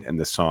band. And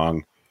the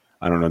song,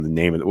 I don't know the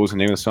name of it. What was the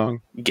name of the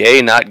song?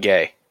 Gay, not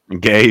gay.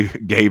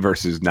 Gay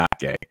versus not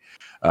gay.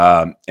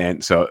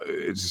 And so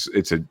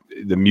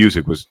the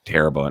music was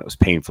terrible and it was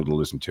painful to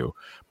listen to,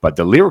 but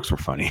the lyrics were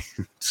funny.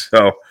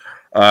 So,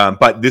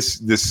 but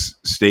this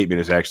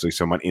statement is actually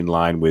somewhat in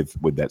line with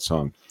that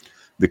song.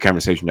 The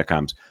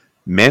conversation.com's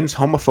men's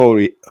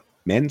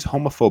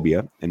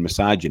homophobia and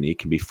misogyny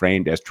can be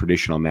framed as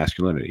traditional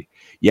masculinity.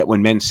 Yet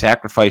when men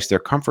sacrifice their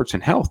comforts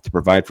and health to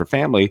provide for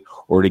family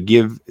or to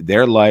give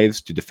their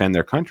lives to defend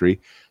their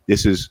country,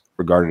 this is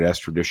regarded as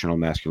traditional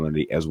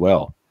masculinity as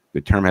well.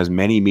 The term has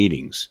many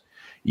meanings,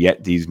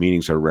 yet these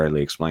meanings are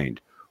rarely explained.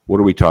 What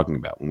are we talking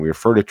about? When we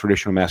refer to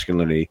traditional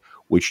masculinity,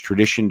 which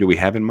tradition do we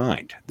have in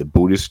mind? The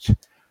Buddhist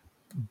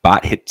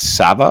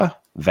Bodhisattva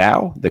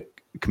vow, the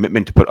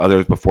commitment to put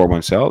others before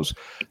oneself,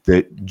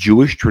 the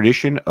Jewish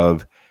tradition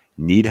of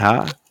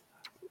Nidha,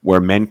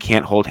 where men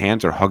can't hold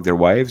hands or hug their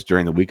wives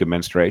during the week of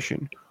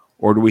menstruation?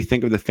 Or do we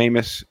think of the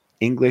famous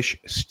English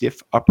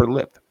stiff upper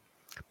lip?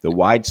 The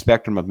wide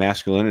spectrum of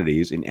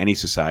masculinities in any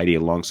society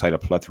alongside a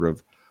plethora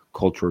of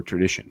cultural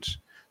traditions.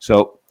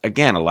 So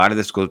again, a lot of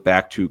this goes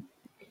back to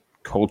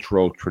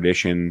cultural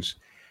traditions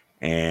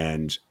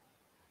and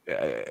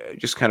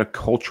just kind of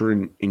culture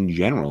in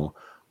general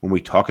when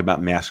we talk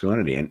about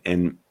masculinity.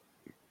 And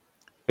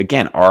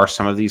again, are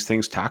some of these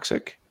things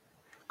toxic?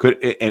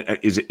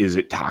 Is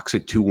it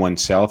toxic to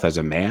oneself as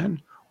a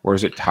man, or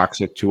is it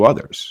toxic to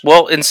others?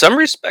 Well, in some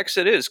respects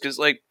it is, because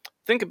like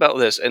think about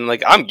this, and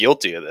like I'm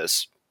guilty of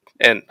this,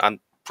 and I'm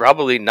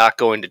probably not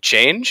going to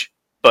change,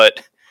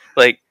 but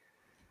like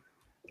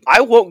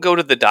I won't go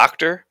to the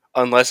doctor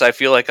unless I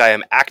feel like I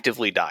am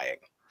actively dying.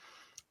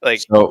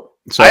 Like So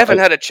I haven't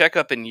had a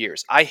checkup in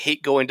years. I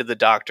hate going to the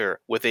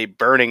doctor with a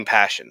burning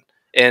passion.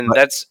 And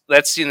but-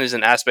 that's seen as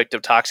an aspect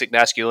of toxic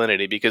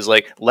masculinity, because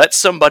like let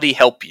somebody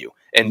help you.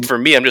 And for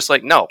me, I'm just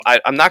like, no,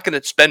 I'm not going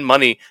to spend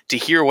money to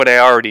hear what I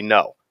already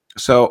know.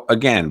 So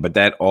again, but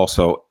that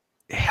also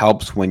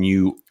helps when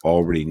you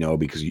already know,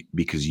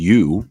 because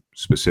you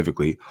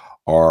specifically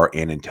are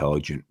an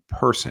intelligent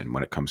person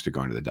when it comes to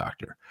going to the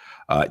doctor.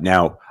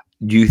 Now,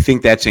 do you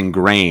think that's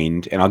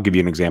ingrained? And I'll give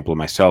you an example of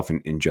myself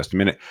in just a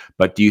minute.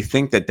 But do you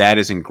think that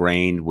is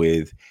ingrained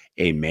with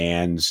a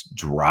man's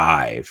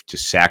drive to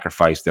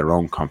sacrifice their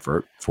own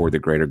comfort for the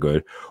greater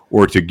good,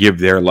 or to give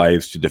their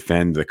lives to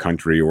defend the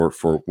country, or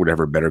for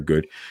whatever better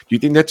good? Do you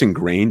think that's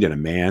ingrained in a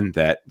man,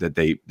 that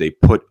they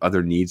put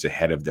other needs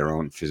ahead of their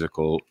own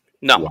physical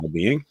No,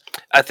 well-being?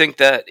 I think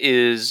that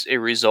is a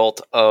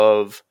result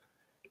of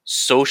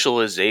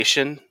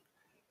socialization.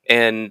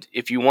 And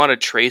if you want to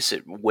trace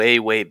it way,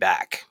 way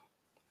back,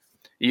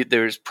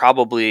 there's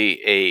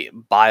probably a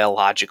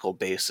biological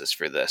basis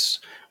for this,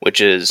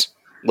 which is,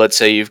 let's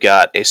say you've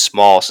got a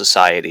small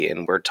society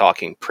and we're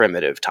talking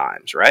primitive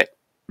times, right?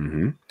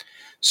 Mm-hmm.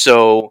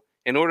 So,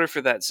 in order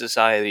for that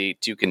society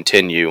to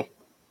continue,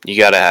 you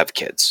got to have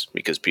kids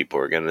because people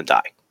are going to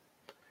die.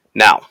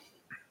 Now,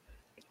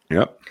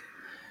 Yep.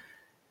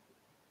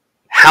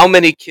 how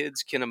many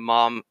kids can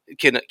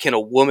a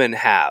woman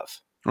have?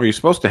 Well, you're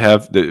supposed to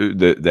have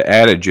the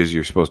adage is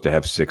you're supposed to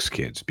have 6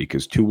 kids,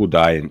 because 2 will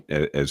die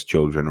as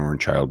children or in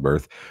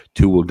childbirth,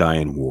 2 will die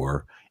in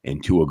war,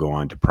 and 2 will go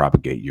on to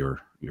propagate your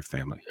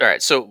family. All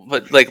right, so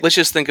but like let's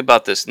just think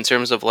about this in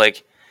terms of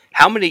like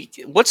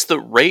what's the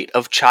rate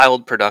of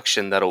child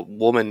production that a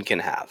woman can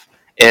have?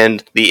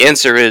 And the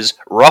answer is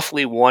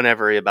roughly one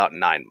every about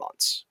 9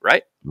 months,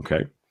 right?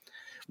 Okay.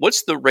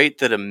 What's the rate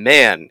that a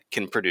man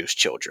can produce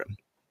children?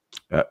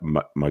 At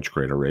much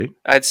greater rate.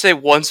 I'd say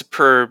once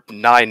per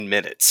 9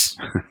 minutes.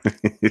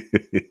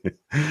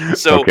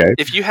 So Okay.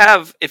 if you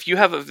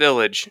have a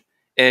village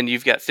and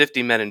you've got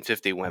 50 men and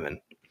 50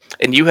 women,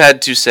 and you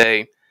had to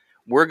say,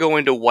 we're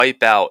going to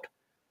wipe out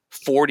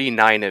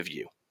 49 of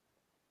you,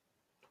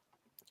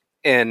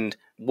 and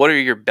what are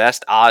your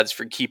best odds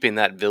for keeping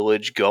that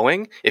village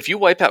going? If you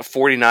wipe out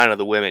 49 of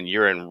the women,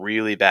 you're in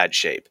really bad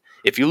shape.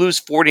 If you lose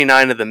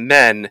 49 of the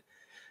men,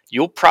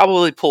 you'll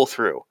probably pull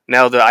through.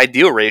 Now, the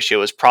ideal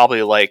ratio is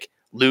probably like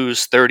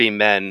lose 30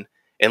 men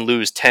and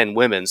lose 10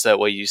 women, so that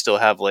way you still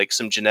have like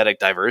some genetic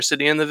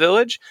diversity in the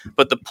village.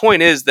 But the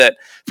point is that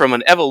from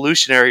an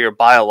evolutionary or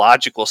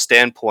biological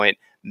standpoint,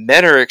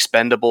 men are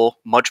expendable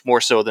much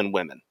more so than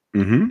women.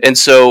 Mm-hmm. And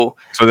so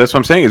that's what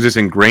I'm saying. Is this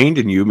ingrained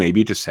in you,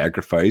 maybe to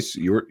sacrifice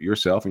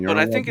yourself and your?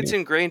 But own I think it's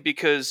well-being? ingrained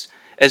because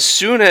as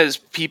soon as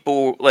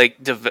people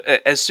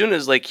as soon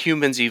as like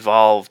humans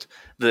evolved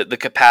the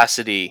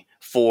capacity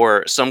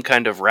for some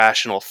kind of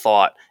rational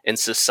thought and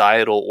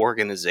societal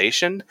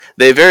organization,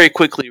 they very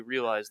quickly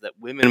realized that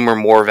women were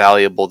more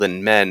valuable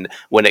than men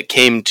when it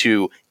came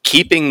to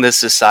keeping the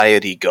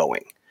society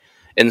going.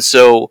 And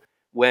so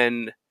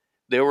when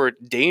there were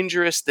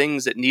dangerous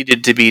things that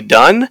needed to be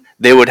done,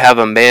 they would have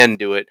a man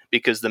do it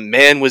because the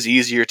man was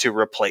easier to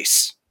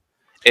replace.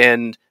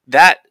 And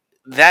that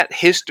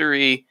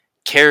history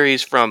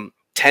carries from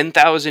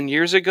 10,000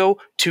 years ago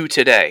to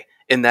today,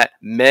 in that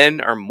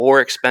men are more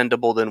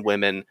expendable than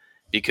women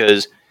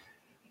because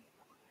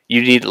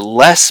you need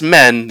less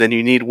men than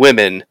you need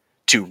women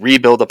to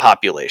rebuild a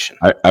population.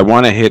 I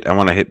want to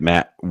hit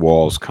Matt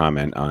Wall's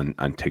comment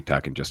on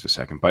TikTok in just a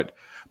second, but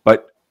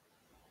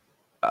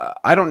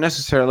I don't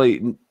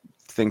necessarily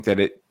think that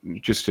it.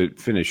 Just to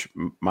finish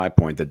my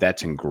point,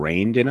 that's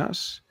ingrained in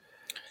us.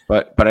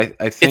 But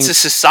I think it's a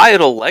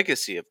societal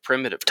legacy of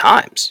primitive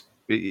times.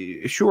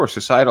 Sure,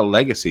 societal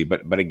legacy,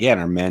 but again,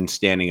 are men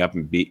standing up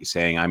and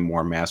saying I'm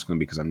more masculine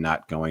because I'm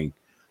not going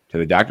to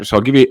the doctor? So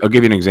I'll give you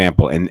an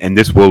example, and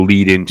this will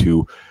lead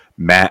into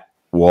Matt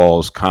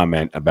Wall's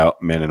comment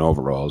about men in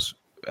overalls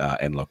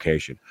and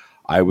location.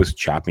 I was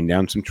chopping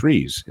down some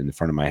trees in the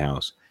front of my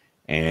house,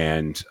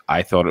 and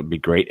I thought it'd be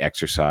great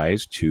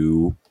exercise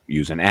to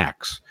use an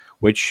axe,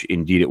 which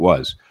indeed it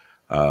was.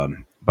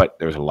 But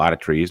there was a lot of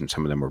trees, and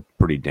some of them were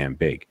pretty damn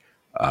big.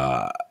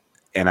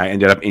 And I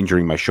ended up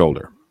injuring my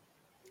shoulder,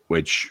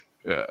 which,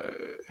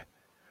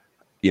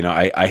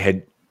 I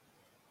had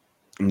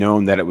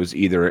known that it was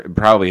either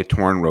probably a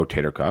torn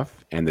rotator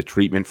cuff, and the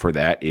treatment for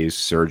that is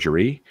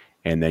surgery,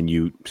 and then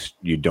you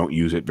don't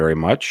use it very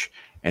much,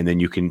 and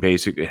then you can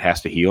basically, it has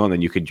to heal, and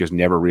then you could just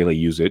never really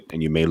use it,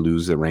 and you may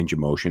lose the range of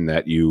motion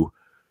that you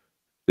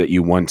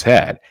once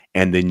had.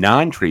 And the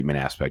non-treatment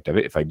aspect of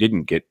it, if I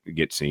didn't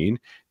get seen,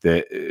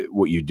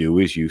 what you do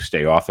is you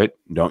stay off it,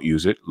 don't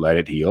use it, let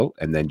it heal,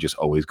 and then just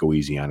always go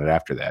easy on it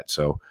after that.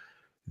 So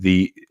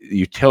the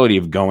utility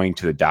of going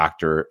to the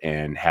doctor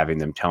and having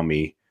them tell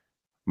me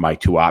my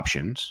two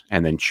options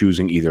and then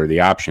choosing either of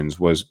the options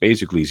was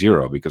basically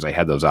zero, because I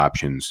had those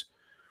options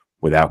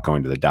without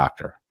going to the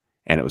doctor,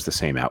 and it was the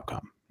same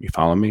outcome. You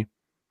follow me?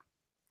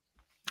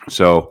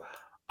 So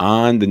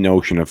on the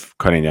notion of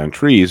cutting down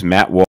trees,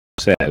 Matt Wall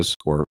says,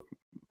 or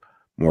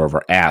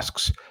moreover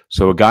asks,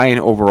 so a guy in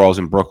overalls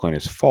in Brooklyn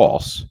is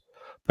false,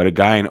 but a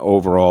guy in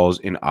overalls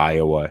in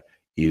Iowa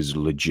is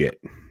legit.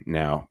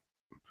 Now,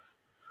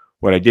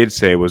 what I did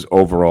say was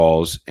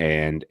overalls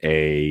and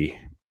a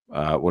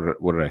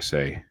what did I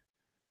say?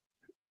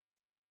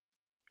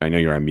 I know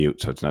you're on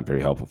mute, so it's not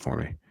very helpful for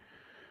me.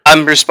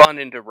 I'm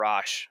responding to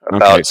Rosh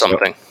about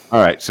something.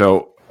 All right,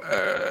 so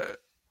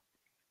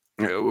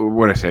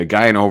what did I say? A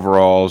guy in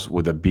overalls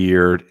with a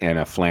beard and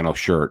a flannel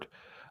shirt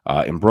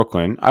in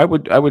Brooklyn, I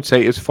would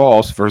say is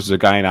false, versus a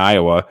guy in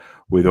Iowa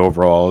with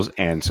overalls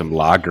and some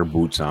lager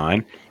boots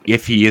on,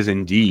 if he is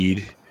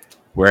indeed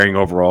wearing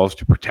overalls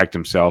to protect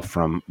himself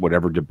from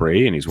whatever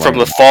debris, and he's wearing from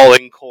the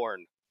falling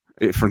corn.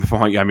 From the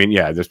falling, I mean,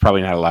 yeah, there's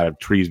probably not a lot of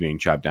trees being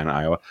chopped down in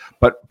Iowa,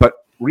 but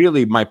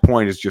really, my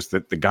point is just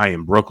that the guy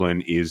in Brooklyn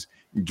is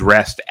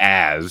dressed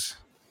as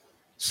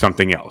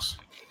something else,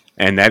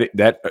 and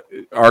that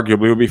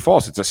arguably would be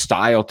false. It's a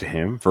style to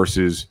him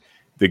versus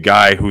the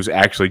guy who's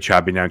actually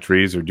chopping down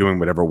trees or doing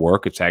whatever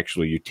work. It's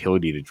actually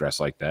utility to dress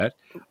like that.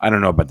 I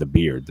don't know about the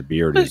beard. The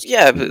beard is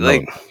but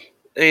like,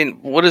 I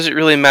mean, what does it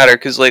really matter?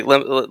 Because like,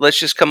 let's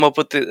just come up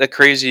with a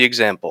crazy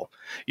example.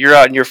 You're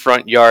out in your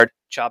front yard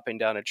chopping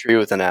down a tree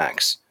with an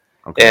axe,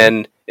 okay.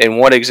 And in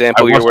one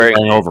example, you're wearing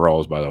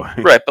overalls, by the way.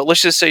 Right, but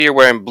let's just say you're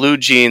wearing blue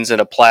jeans and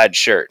a plaid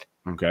shirt.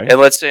 Okay. And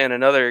let's say in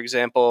another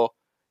example,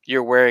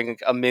 you're wearing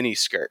a mini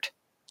skirt.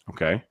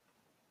 Okay.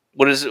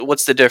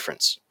 What's the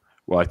difference?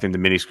 Well, I think the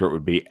mini skirt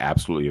would be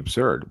absolutely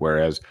absurd.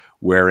 Whereas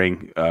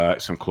wearing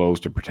some clothes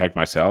to protect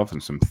myself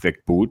and some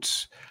thick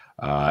boots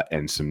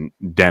and some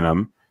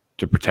denim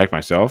to protect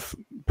myself,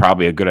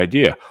 probably a good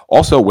idea.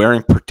 Also,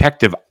 wearing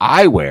protective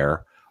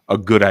eyewear, a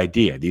good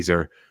idea. These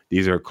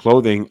are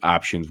clothing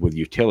options with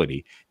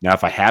utility. Now,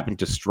 if I happen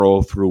to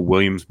stroll through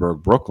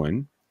Williamsburg,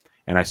 Brooklyn,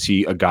 and I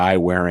see a guy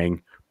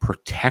wearing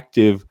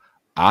protective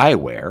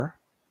eyewear,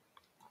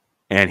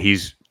 and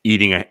he's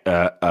eating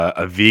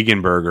a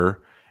vegan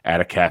burger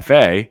at a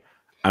cafe,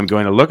 I'm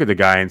going to look at the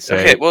guy and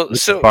say, okay, well,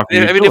 so I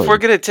mean, if we're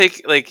gonna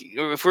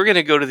if we're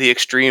gonna go to the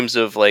extremes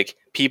of like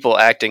people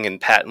acting in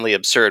patently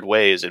absurd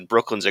ways, and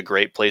Brooklyn's a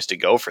great place to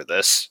go for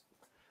this,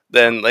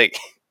 then like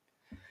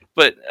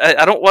But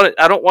I don't want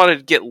to. I don't want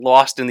to get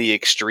lost in the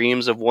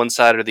extremes of one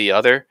side or the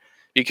other,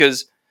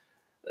 because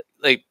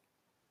like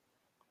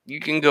you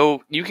can go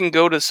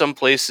to some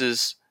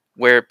places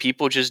where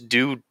people just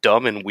do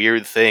dumb and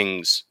weird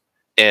things,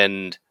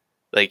 and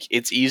like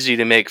it's easy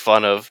to make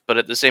fun of, but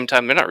at the same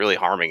time they're not really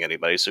harming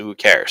anybody, so who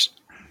cares?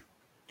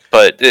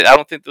 But I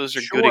don't think those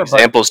are good Sure, but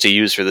examples to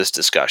use for this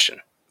discussion.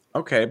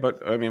 okay,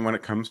 but I mean, when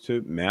it comes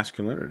to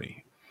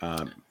masculinity,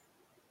 and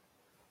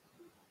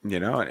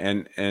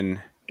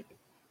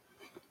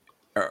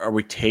are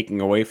we taking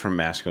away from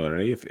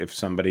masculinity if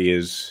somebody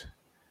is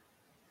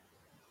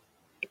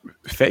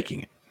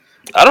faking it?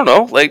 I don't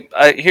know. Like,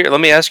 here,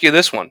 let me ask you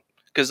this one,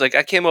 because like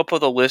I came up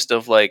with a list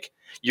of like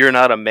you're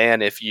not a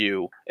man if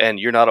you, and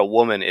you're not a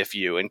woman if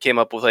you, and came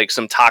up with like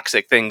some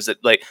toxic things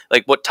that like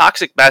what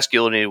toxic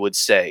masculinity would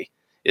say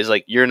is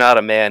like you're not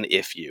a man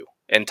if you,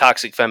 and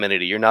toxic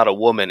femininity, you're not a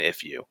woman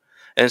if you,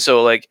 and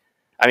so like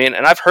I mean,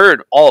 and I've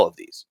heard all of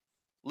these,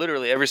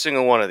 literally every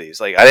single one of these.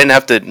 Like I didn't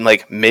have to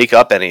like make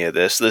up any of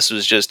this. This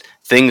was just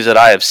things that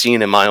I have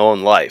seen in my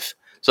own life.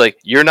 So like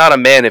you're not a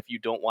man if you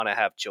don't want to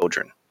have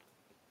children.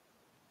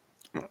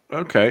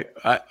 Okay,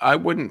 I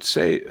wouldn't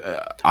say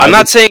I'm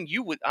not saying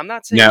you would. I'm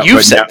not saying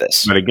you've said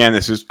this. but again,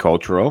 this is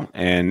cultural,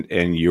 and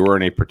you're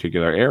in a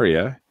particular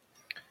area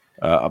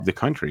of the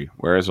country,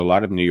 whereas a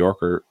lot of New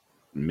Yorker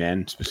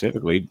men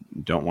specifically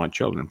don't want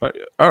children. But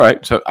all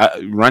right, so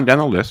run down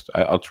the list.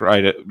 I'll try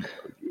to.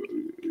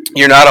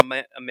 You're not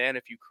a man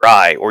if you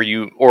cry or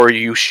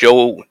you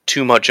show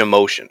too much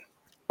emotion.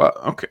 Well,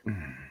 okay.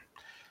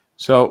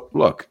 So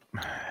look,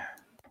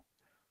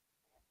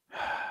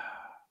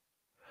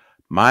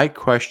 my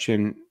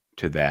question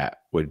to that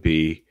would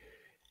be,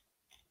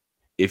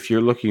 if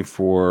you're looking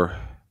for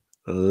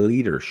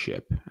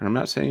leadership, and I'm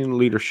not saying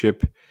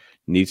leadership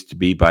needs to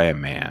be by a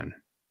man,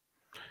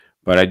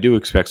 but I do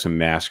expect some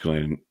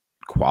masculine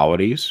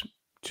qualities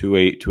to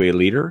a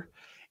leader.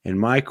 And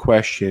my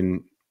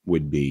question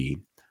would be,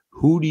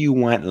 who do you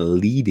want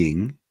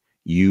leading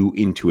you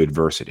into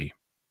adversity?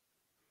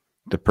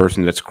 The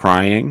person that's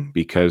crying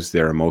because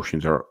their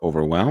emotions are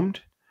overwhelmed,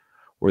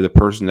 or the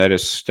person that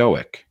is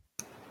stoic?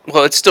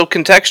 Well, it's still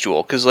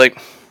contextual because like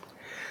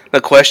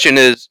the question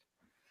is,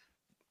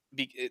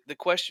 the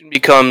question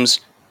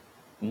becomes,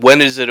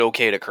 when is it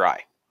okay to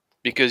cry?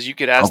 Because you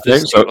could ask Okay,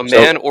 this to a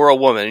man or a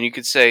woman, and you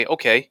could say,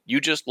 okay, you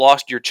just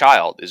lost your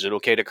child. Is it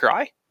okay to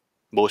cry?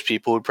 Most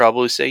people would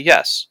probably say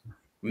yes,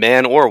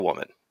 man or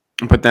woman.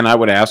 but then I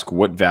would ask,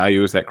 what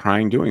value is that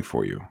crying doing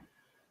for you?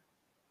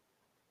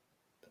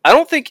 I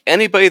don't think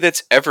anybody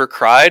that's ever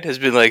cried has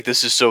been like,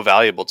 this is so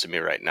valuable to me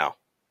right now.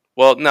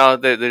 Well, no,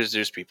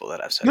 there's people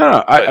that have said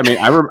No, that. I mean,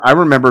 I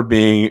remember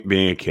being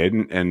a kid,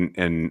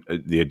 and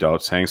the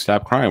adults saying,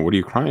 "Stop crying. What are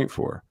you crying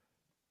for?"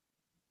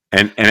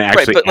 And right,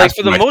 actually but like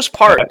for asking the myself most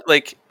part, that.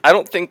 like I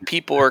don't think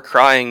people are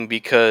crying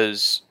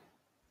because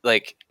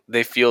like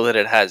they feel that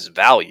it has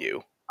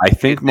value. I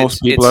think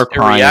most people It's are a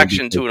crying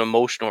reaction because to an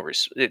emotional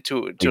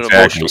to an emotional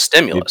exactly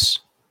stimulus.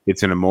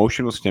 it's an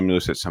emotional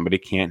stimulus that somebody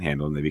can't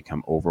handle, and they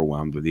become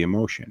overwhelmed with the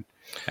emotion.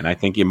 And I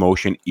think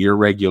emotion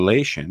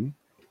irregulation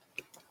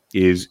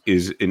is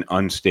an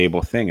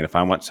unstable thing. And if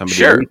I want somebody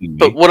Sure, leading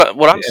but me,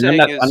 what I'm and saying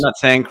I'm is not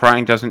saying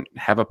crying doesn't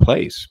have a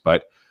place,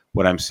 but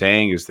what I'm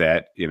saying is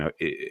that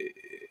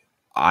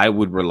I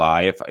would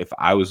rely, if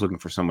I was looking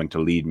for someone to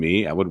lead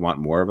me, I would want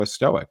more of a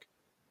stoic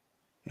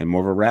and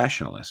more of a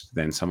rationalist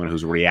than someone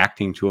who's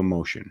reacting to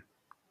emotion.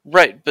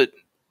 right, but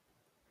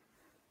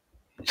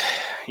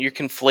you're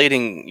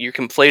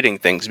conflating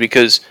things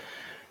because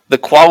the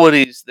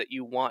qualities that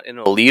you want in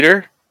a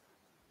leader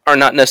are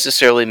not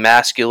necessarily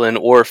masculine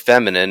or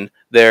feminine.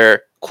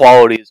 They're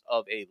qualities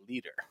of a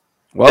leader.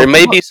 There Well,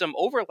 may be some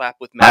overlap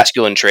with I,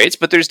 masculine traits,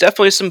 but there's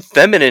definitely some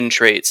feminine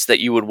traits that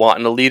you would want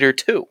in a leader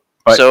too.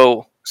 but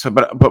So,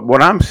 but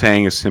what I'm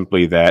saying is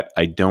simply that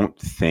I don't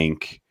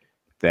think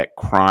that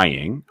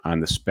crying on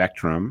the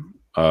spectrum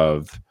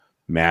of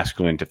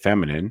masculine to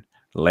feminine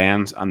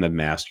lands on the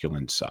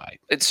masculine side.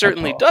 it That's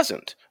certainly all.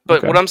 doesn't. But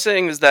Okay. what I'm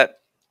saying is that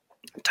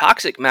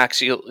toxic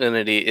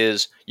masculinity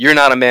is you're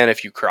not a man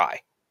if you cry.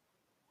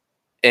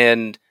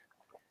 And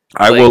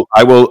like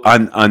I will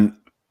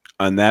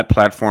on that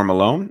platform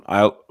alone.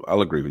 I'll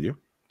agree with you.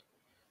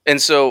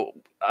 and so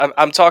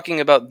I'm talking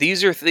about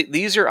these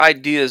are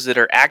ideas that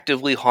are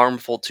actively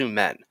harmful to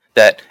men.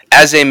 That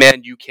as a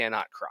man you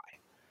cannot cry.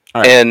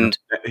 All right, And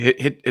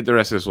hit the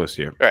rest of this list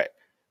here. right,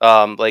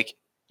 like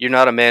you're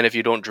not a man if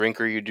you don't drink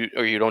or you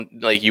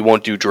don't like you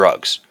won't do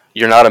drugs.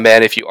 You're not a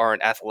man if you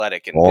aren't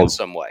athletic in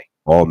some way.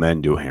 All men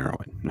do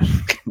heroin.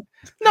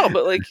 No,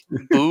 but like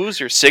booze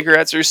or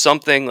cigarettes or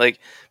something, like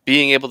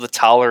being able to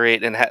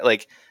tolerate and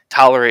like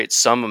tolerate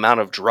some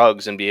amount of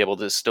drugs and be able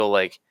to still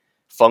like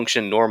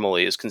function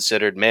normally is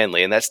considered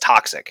manly, and that's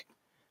toxic.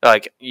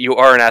 Like you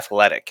aren't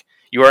athletic,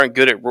 you aren't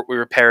good at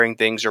repairing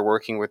things or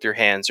working with your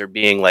hands or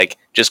being like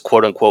just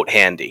quote unquote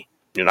handy.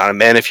 You're not a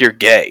man if you're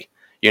gay.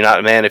 You're not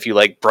a man if you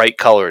like bright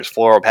colors,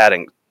 floral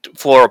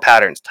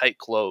patterns, tight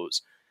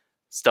clothes,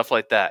 stuff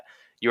like that.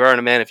 You aren't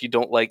a man if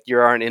you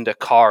aren't into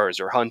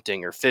cars or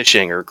hunting or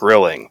fishing or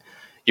grilling.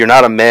 you're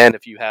not a man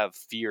if you have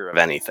fear of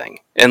anything.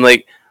 And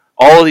like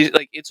all of these,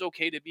 like it's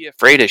okay to be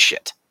afraid of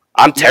shit.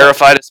 I'm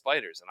terrified of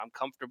spiders, and I'm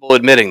comfortable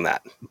admitting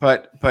that.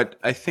 But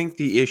I think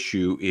the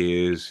issue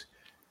is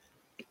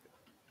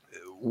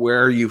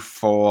where you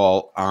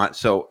fall on.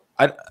 So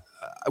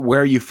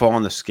where you fall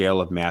on the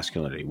scale of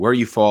masculinity, where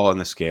you fall on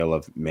the scale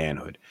of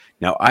manhood.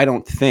 Now, I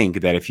don't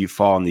think that if you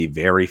fall on the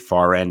very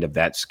far end of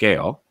that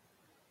scale,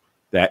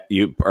 that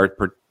you are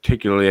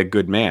particularly a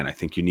good man. I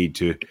think you need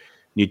to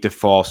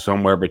fall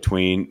somewhere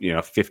between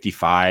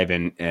 55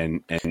 and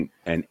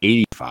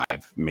 85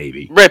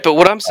 maybe. Right, but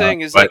what I'm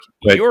saying is but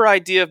your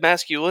idea of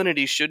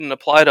masculinity shouldn't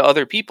apply to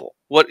other people.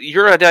 What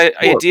your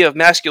idea of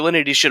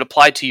masculinity should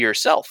apply to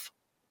yourself.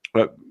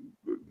 But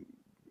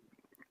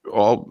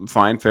all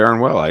fine, fair,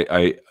 and well.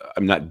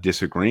 I'm not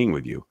disagreeing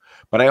with you,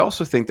 but I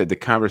also think that the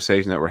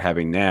conversation that we're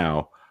having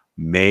now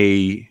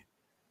may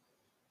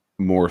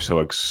more so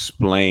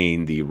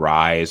explain the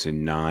rise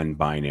in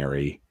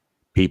non-binary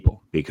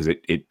people, because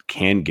it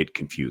can get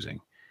confusing.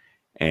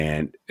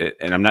 And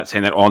I'm not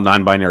saying that all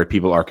non-binary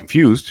people are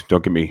confused.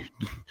 Don't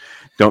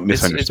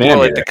misunderstand. It's more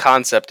like the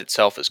concept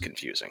itself is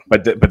confusing.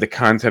 But the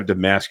concept of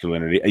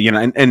masculinity,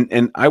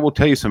 and I will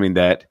tell you something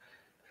that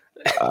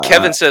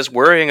Kevin says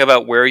worrying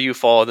about where you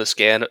fall on the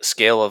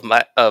scale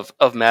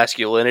of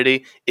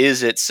masculinity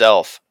is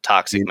itself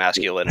toxic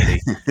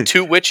masculinity.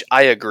 To which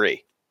I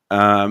agree.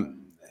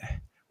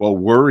 Well,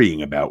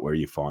 worrying about where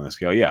you fall on the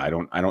scale, I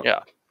don't.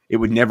 Yeah. It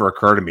would never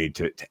occur to me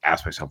to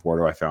ask myself, where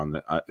do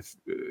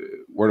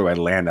I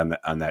land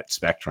on that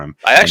spectrum?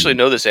 I actually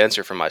know this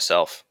answer for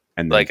myself.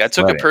 And I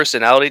took a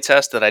personality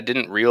test that I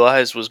didn't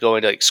realize was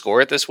going to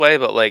score it this way,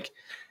 but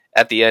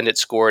at the end it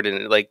scored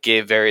and it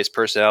gave various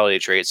personality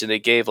traits, and it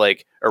gave a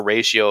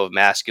ratio of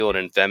masculine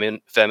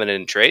and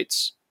feminine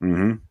traits.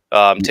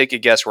 Mm-hmm. Take a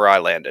guess where I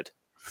landed.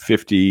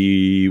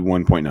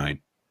 51.9.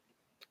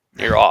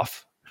 You're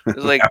off. It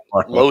was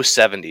low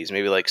 70s,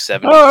 maybe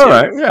 72. Oh, all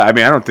right. Yeah, I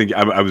mean, I don't think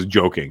I was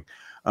joking.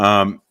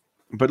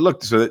 But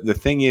look, so the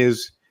thing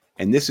is,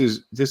 and this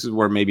is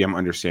where maybe I'm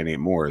understanding it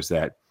more, is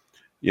that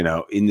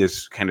in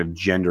this kind of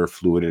gender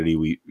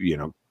fluidity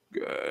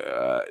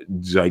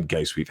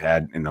zeitgeist we've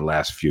had in the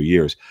last few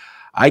years,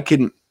 I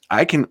can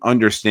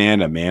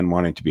understand a man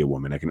wanting to be a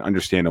woman. I can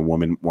understand a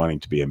woman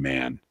wanting to be a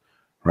man,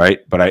 right?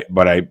 But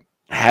I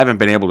haven't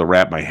been able to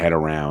wrap my head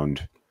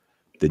around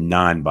the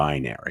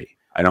non-binary.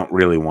 I don't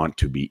really want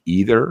to be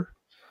either,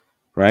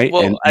 right?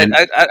 Well,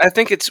 I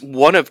think it's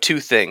one of two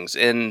things,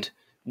 and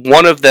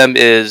one of them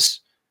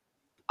is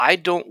I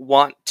don't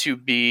want to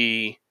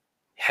be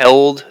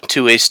held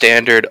to a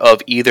standard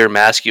of either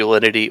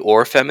masculinity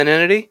or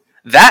femininity.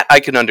 That I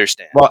can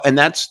understand. Well, and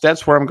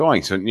that's where I'm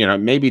going. So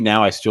maybe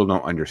now I still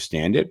don't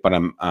understand it, but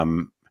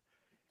I'm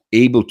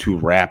able to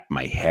wrap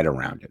my head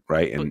around it,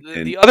 right? And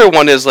the other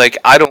one is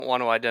I don't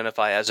want to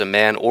identify as a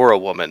man or a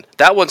woman.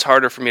 That one's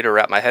harder for me to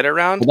wrap my head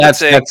around. Well,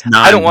 that's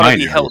I don't want to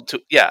be held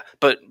to. Yeah,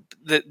 but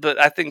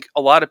I think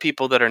a lot of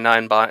people that are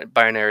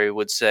non-binary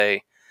would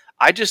say,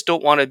 I just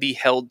don't want to be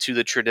held to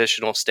the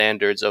traditional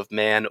standards of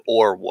man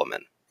or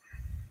woman.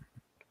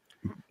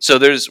 So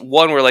there's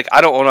one where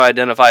I don't want to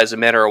identify as a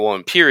man or a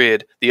woman,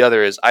 period. The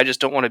other is I just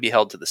don't want to be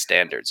held to the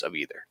standards of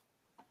either.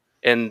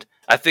 And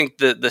I think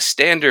the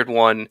standard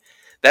one,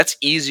 that's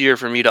easier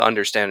for me to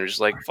understand. It's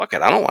just fuck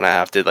it, I don't want to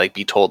have to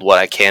be told what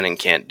I can and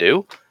can't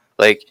do.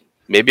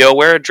 Maybe I'll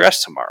wear a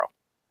dress tomorrow.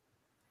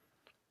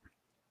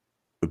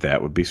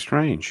 That would be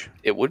strange.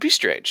 It would be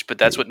strange, but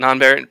that's what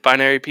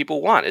non-binary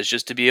people want, is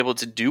just to be able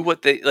to do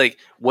what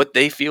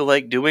they feel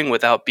like doing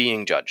without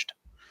being judged.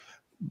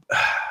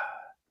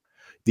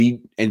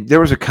 And there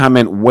was a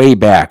comment way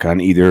back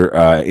on either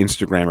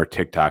Instagram or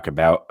TikTok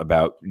about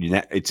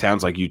it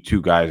sounds like you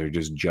two guys are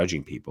just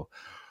judging people.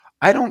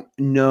 I don't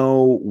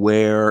know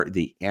where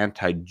the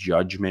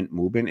anti-judgment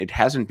movement, it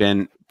hasn't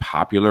been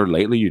popular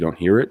lately. You don't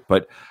hear it,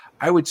 but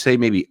I would say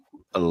maybe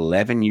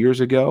 11 years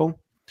ago,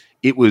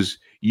 it was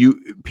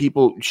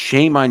people,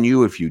 shame on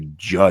you if you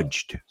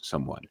judged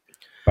someone.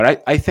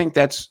 But I think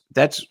that's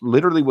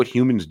literally what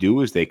humans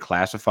do, is they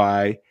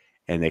classify,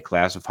 and they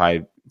classify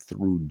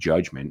through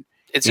judgment.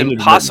 It's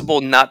impossible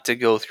not to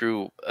go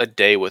through a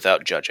day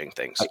without judging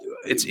things.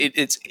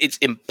 It's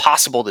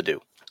impossible to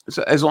do.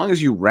 So as long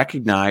as you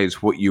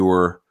recognize what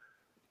your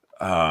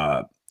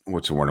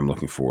what's the word I'm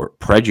looking for?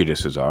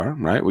 Prejudices are,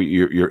 right? What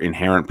your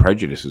inherent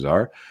prejudices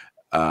are.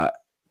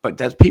 But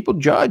that's, people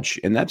judge,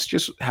 and that's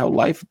just how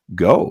life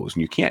goes.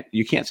 And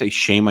you can't say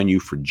shame on you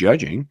for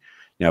judging.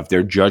 Now, if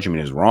their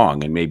judgment is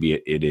wrong, and maybe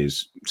it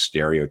is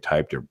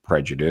stereotyped or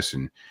prejudice,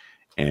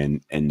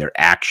 and their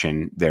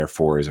action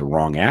therefore is a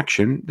wrong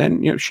action,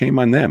 then shame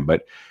on them.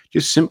 But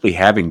just simply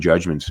having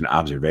judgments and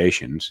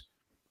observations,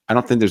 I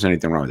don't think there's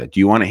anything wrong with that. Do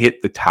you want to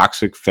hit the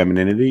toxic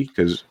femininity?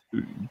 Because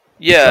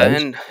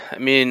and I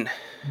mean,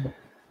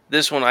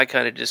 this one I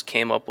kind of just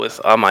came up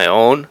with on my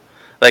own.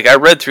 I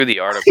read through the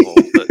article,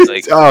 but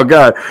oh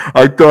god,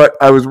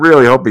 I was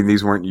really hoping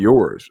these weren't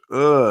yours.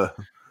 Ugh.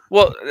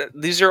 Well,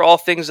 these are all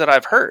things that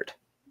I've heard.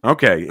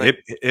 Okay,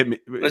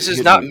 this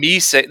is not me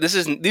saying.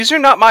 These are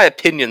not my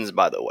opinions,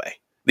 by the way.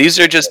 These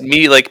are just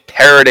me like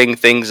parroting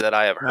things that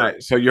I have All heard.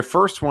 right. So your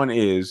first one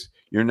is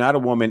you're not a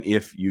woman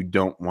if you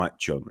don't want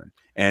children.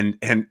 And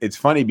it's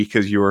funny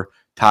because your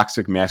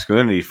toxic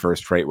masculinity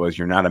first trait was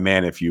you're not a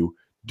man if you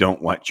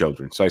don't want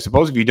children. So I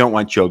suppose if you don't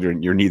want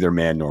children, you're neither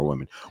man nor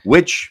woman,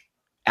 which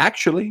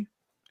actually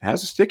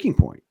has a sticking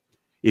point.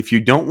 If you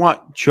don't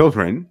want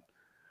children,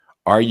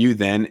 are you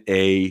then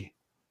a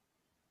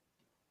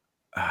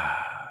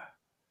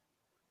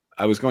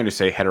I was going to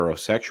say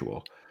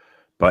heterosexual,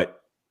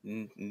 but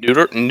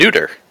Neuter.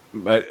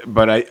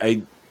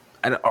 I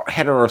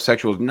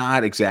heterosexual is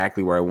not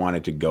exactly where I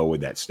wanted to go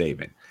with that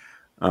statement.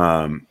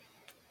 But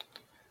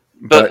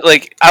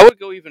like I would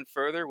go even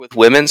further with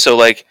women. So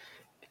like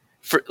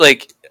for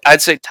like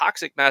I'd say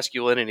toxic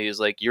masculinity is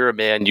like you're a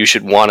man, you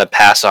should want to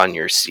pass on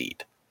your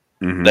seed.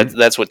 Mm-hmm.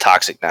 That's what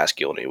toxic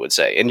masculinity would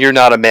say. And you're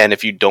not a man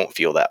if you don't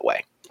feel that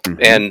way.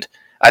 Mm-hmm. And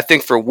I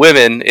think for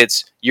women,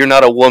 it's you're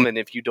not a woman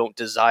if you don't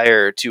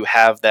desire to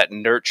have that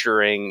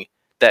nurturing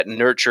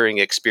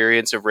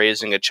experience of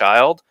raising a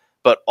child.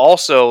 But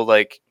also,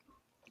 like,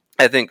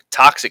 I think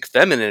toxic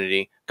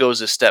femininity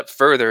goes a step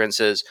further and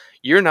says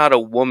you're not a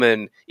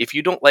woman if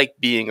you don't like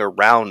being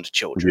around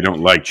children. If you don't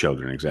like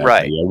children, exactly.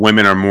 Right. Yeah,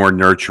 women are more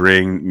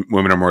nurturing.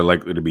 Women are more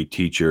likely to be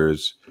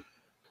teachers.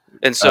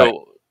 And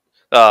so,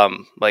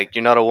 like,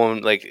 you're not a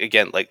woman, like,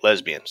 again, like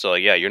lesbian. So,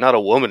 like, yeah, you're not a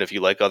woman if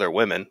you like other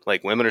women.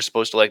 Like, women are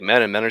supposed to like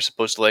men and men are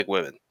supposed to like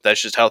women. That's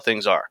just how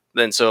things are.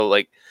 Then, so,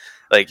 like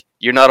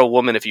you're not a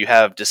woman if you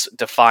have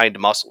defined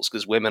muscles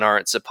because women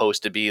aren't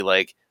supposed to be,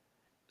 like,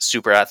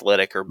 super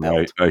athletic or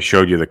built. I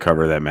showed you the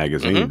cover of that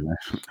magazine.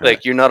 Mm-hmm.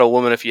 Like, you're not a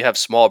woman if you have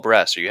small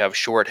breasts or you have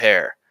short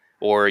hair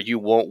or you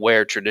won't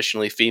wear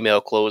traditionally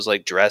female clothes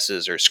like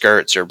dresses or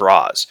skirts or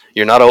bras.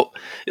 You're not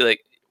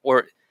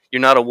you're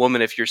not a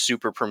woman if you're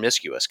super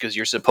promiscuous because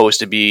you're supposed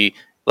to be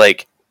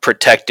like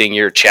protecting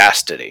your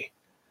chastity.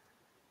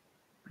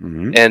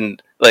 Mm-hmm.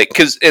 And like,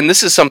 and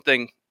this is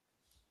something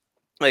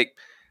like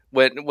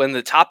when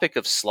the topic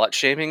of slut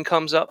shaming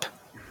comes up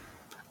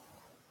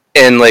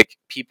and like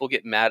people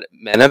get mad at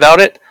men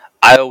about it,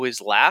 I always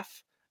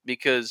laugh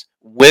because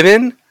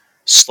women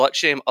slut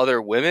shame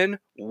other women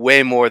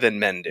way more than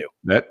men do.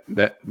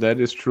 That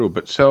is true.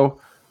 But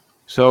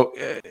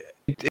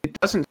it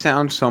doesn't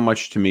sound so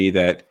much to me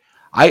that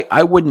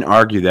I wouldn't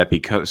argue that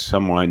because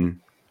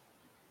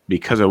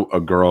a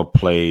girl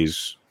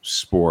plays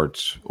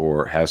sports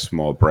or has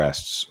small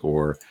breasts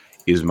or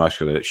is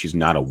muscular that she's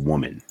not a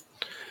woman.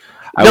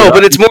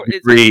 But it's more.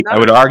 I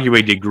would argue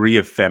a degree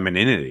of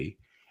femininity,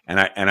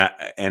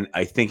 and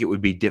I think it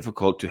would be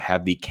difficult to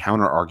have the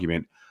counter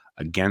argument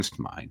against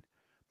mine.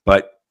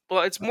 But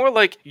well, it's more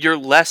like you're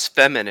less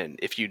feminine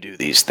if you do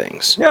these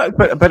things. Yeah,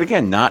 but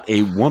again, not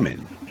a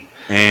woman.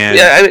 And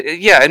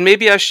and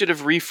maybe I should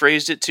have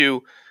rephrased it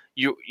to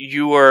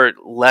you are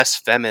less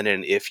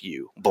feminine if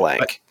you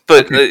blank.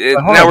 But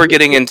now we're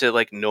getting into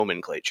like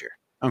nomenclature.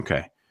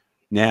 Okay.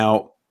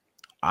 Now,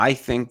 I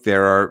think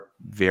there are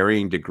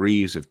varying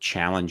degrees of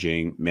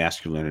challenging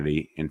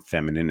masculinity and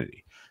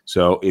femininity.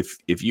 So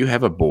if you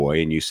have a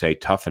boy and you say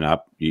toughen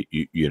up,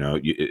 you know,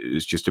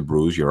 it's just a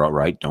bruise, you're all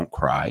right, don't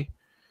cry.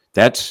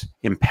 That's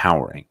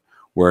empowering.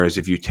 Whereas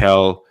if you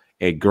tell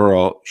a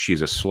girl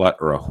she's a slut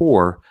or a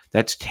whore,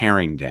 that's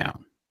tearing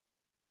down.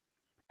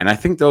 And I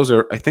think those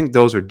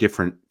are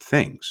different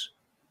things.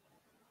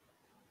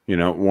 You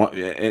know,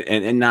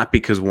 and not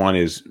because one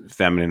is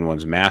feminine,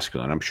 one's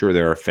masculine. I'm sure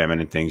there are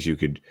feminine things you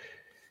could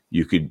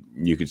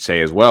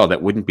say as well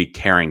that wouldn't be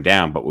tearing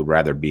down, but would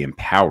rather be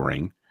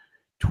empowering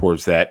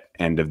towards that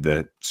end of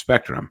the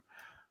spectrum.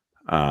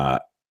 Fair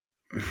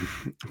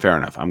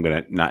enough. I'm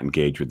going to not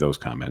engage with those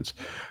comments.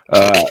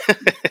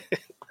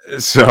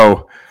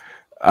 So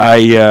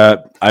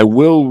I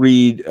will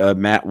read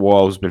Matt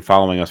Wall, who's been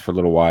following us for a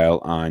little while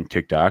on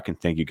TikTok, and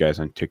thank you guys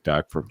on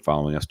TikTok for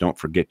following us. Don't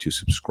forget to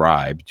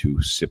subscribe to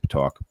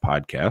SipTalk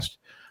podcast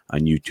on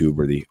YouTube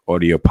or the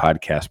audio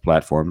podcast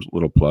platforms.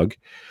 Little plug.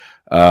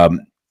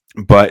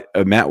 But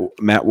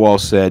Matt Wall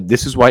said,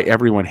 "This is why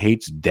everyone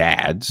hates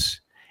dads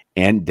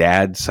and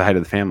dad's side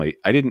of the family."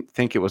 I didn't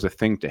think it was a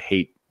thing to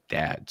hate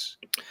dads.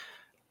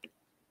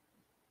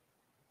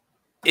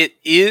 It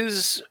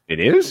is. It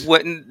is?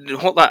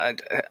 Hold on.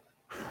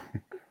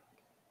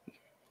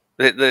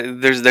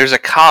 There's a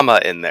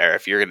comma in there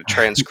if you're going to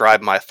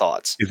transcribe my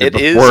thoughts. It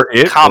is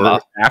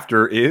comma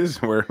after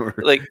is where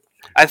like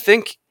I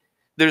think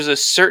there's a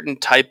certain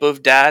type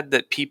of dad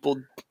that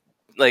people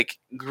like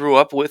grew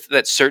up with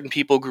that certain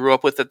people grew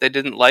up with that they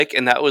didn't like,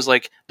 and that was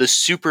like the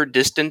super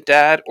distant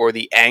dad or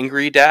the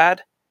angry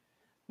dad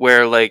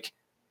where like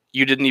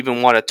you didn't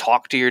even want to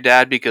talk to your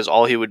dad because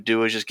all he would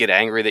do is just get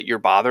angry that you're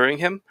bothering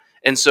him.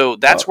 And so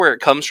that's where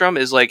it comes from,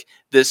 is like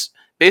this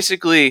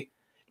basically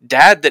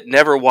dad that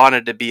never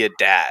wanted to be a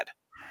dad.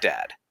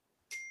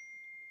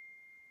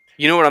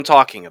 You know what I'm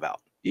talking about?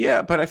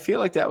 Yeah, but I feel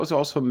like that was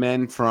also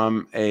men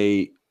from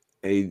a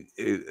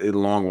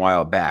long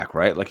while back,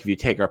 right? Like if you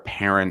take our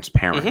parents,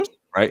 Mm-hmm.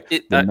 right?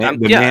 The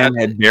man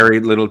had very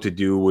little to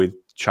do with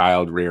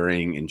child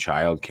rearing and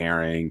child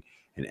caring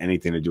and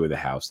anything to do with the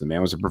house. The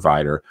man was a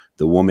provider.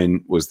 The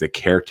woman was the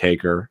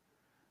caretaker,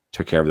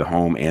 took care of the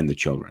home and the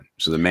children.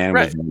 So the man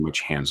was very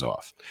much hands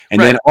off,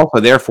 and then also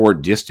therefore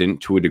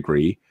distant to a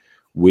degree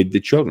with the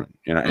children.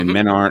 You know, and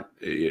men aren't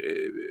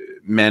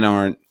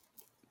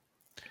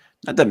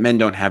not that men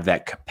don't have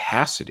that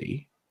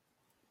capacity,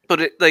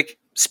 but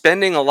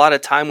spending a lot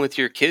of time with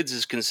your kids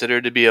is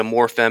considered to be a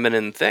more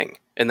feminine thing,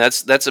 and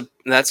that's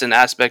an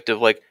aspect of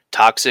like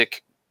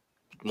toxic,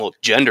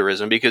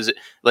 genderism, because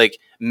like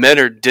men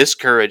are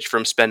discouraged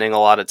from spending a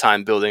lot of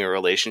time building a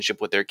relationship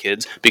with their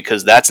kids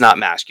because that's not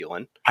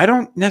masculine. I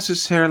don't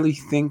necessarily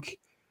think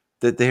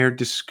that they are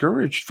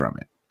discouraged from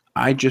it.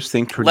 I just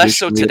think less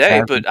so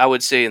today, but I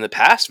would say in the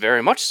past,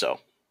 very much so.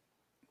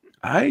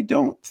 I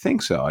don't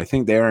think so. I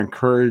think they are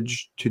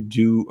encouraged to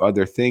do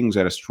other things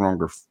at a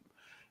stronger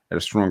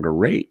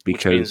rate,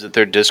 because which means that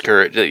they're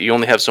discouraged. That you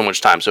only have so much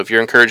time. So if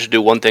you're encouraged to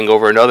do one thing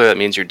over another, that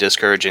means you're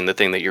discouraging the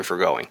thing that you're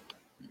forgoing.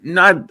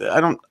 I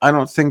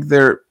don't think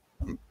they're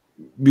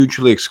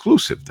mutually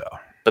exclusive, though.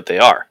 But they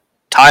are.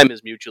 Time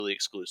is mutually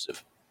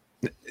exclusive.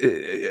 That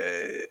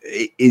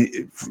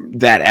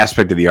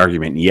aspect of the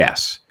argument,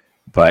 yes,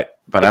 but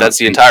that's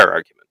the entire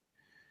argument.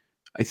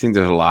 I think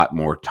there's a lot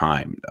more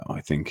time, though.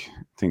 I think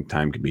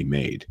time can be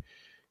made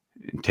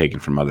and taken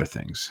from other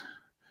things,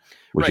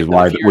 which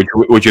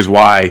is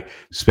why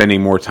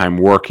spending more time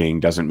working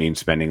doesn't mean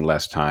spending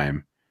less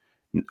time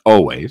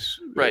always.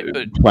 Right,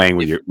 but playing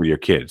with your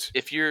kids.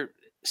 If you're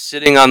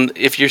sitting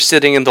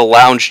in the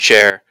lounge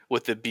chair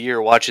with the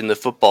beer watching the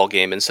football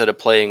game instead of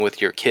playing with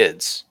your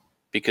kids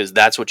because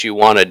that's what you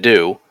want to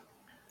do,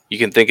 you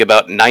can think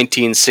about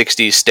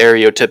 1960s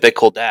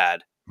stereotypical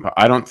dad. But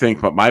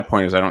my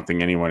point is, I don't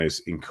think anyone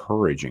is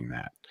encouraging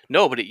that.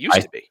 No, but it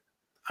used to be.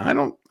 I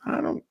mean,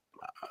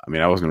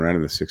 I wasn't around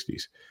in the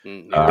 60s.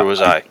 Neither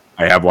was I.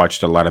 I have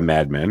watched a lot of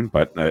Mad Men,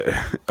 but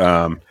that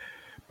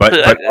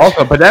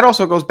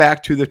also goes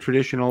back to the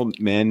traditional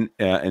men,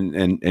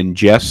 and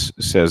Jess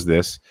says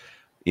this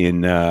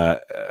in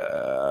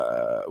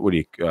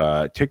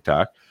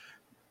TikTok.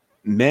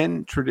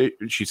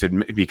 She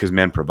said, because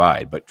men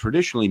provide, but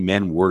traditionally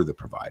men were the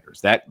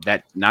providers.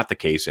 That's not the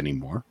case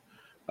anymore.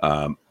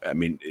 I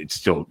mean, it's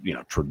still,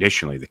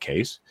 traditionally the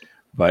case,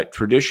 but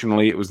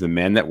traditionally it was the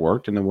men that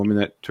worked and the women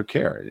that took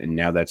care. And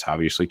now that's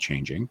obviously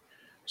changing.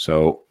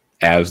 So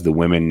as the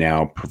women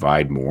now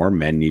provide more,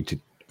 men need to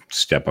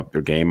step up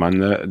their game on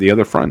the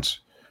other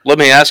fronts. Let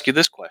me ask you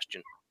this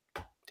question.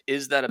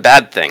 Is that a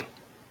bad thing?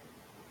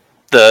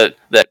 That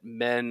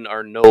men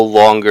are no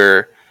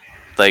longer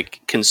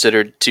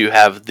considered to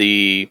have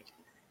the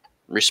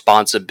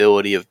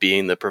responsibility of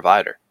being the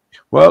provider?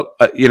 Well,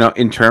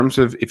 in terms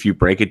of, if you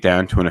break it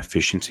down to an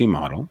efficiency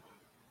model,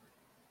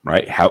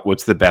 right?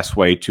 What's the best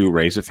way to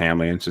raise a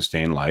family and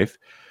sustain life?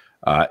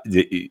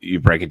 You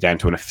break it down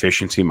to an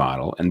efficiency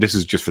model, and this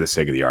is just for the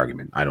sake of the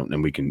argument.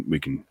 And we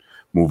can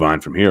move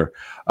on from here.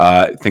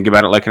 Think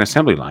about it like an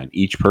assembly line.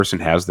 Each person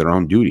has their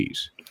own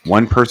duties.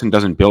 One person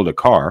doesn't build a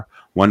car.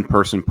 One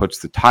person puts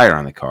the tire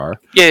on the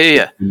car.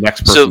 Yeah. The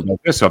next person does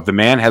this. So if the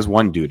man has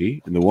one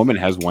duty and the woman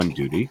has one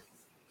duty.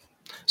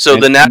 So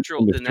the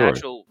natural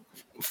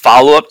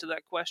follow-up to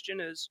that question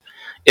is,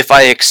 if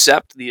I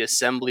accept the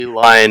assembly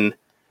line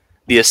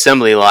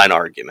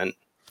argument,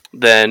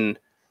 then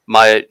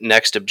my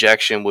next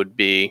objection would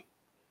be,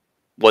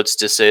 what's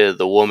to say that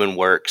the woman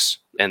works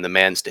and the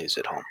man stays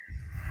at home?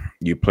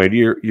 You play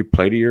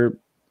to your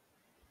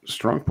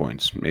strong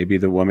points. Maybe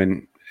the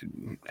woman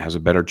has a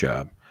better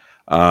job,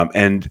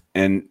 and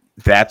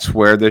that's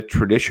where the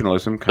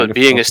traditionalism kind of.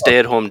 But being a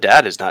stay-at-home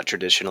dad is not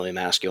traditionally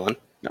masculine.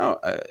 No,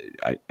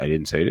 I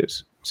didn't say it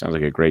is. Sounds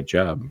like a great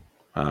job,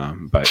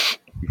 but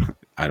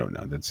I don't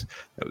know. That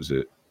was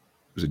a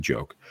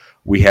joke.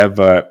 We have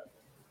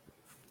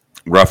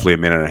roughly a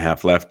minute and a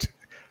half left.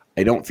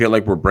 I don't feel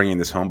like we're bringing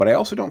this home, but I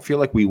also don't feel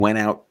like we went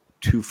out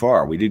too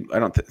far. I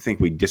don't think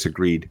we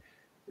disagreed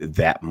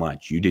that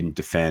much. You didn't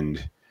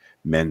defend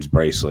men's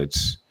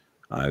bracelets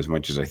as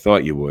much as I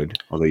thought you would,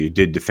 although you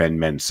did defend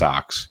men's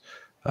socks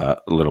a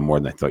little more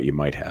than I thought you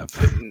might have.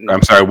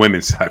 I'm sorry,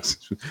 women's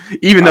socks.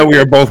 Even though we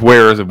are both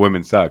wearers of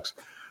women's socks.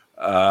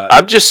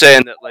 I'm just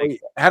saying that,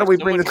 how do we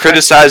bring this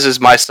criticizes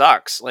my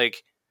socks?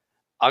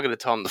 I'm going to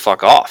tell them to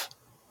fuck off.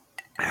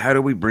 How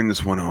do we bring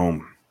this one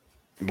home?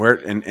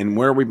 Where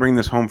are we bringing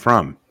this home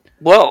from?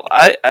 Well,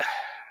 I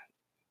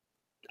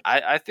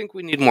think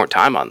we need more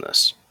time on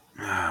this.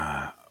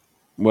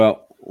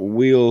 Well,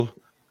 we'll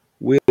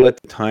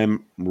let the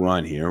time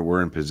run here.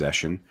 We're in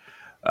possession.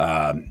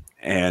 And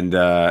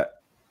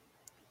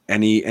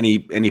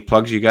any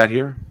plugs you got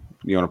here?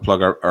 You want to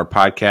plug our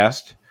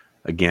podcast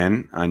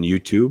again on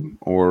YouTube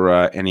or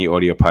any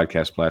audio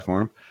podcast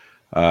platform?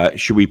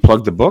 Should we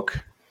plug the book?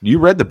 You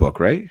read the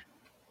book, right?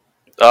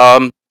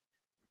 Well,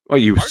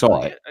 you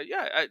saw it.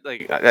 Yeah, I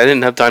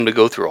didn't have time to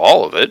go through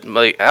all of it.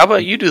 How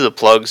about you do the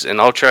plugs,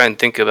 and I'll try and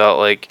think about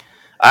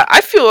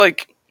I feel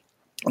like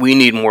we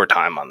need more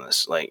time on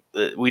this.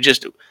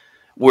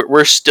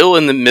 We're still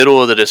in the middle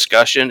of the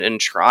discussion and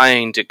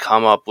trying to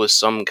come up with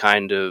some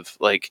kind of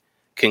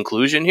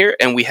conclusion here,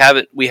 and we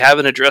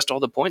haven't addressed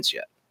all the points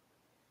yet.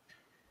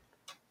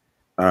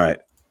 All right.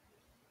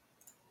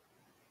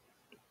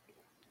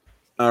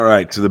 All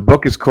right. So the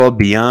book is called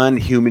Beyond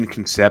Human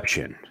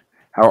Conception: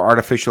 How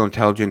Artificial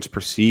Intelligence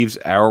Perceives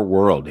Our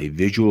World, a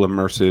visually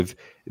immersive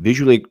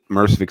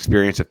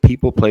experience of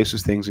people,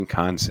 places, things, and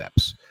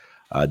concepts.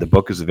 The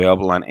book is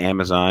available on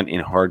Amazon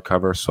in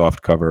hardcover,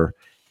 softcover,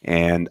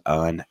 and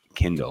on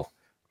Kindle.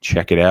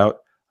 Check it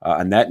out.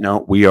 On that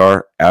note, we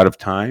are out of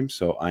time,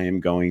 so I am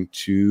going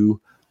to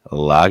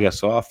log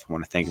us off. I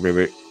want to thank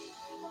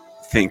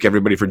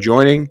everybody for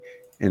joining,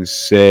 and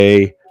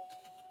say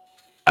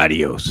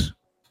adios.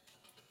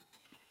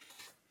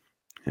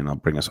 And I'll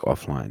bring us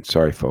offline.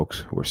 Sorry,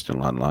 folks. We're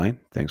still online.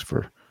 Thanks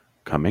for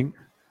coming.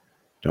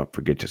 Don't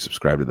forget to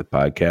subscribe to the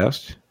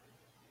podcast.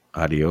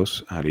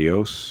 Adios.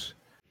 Adios.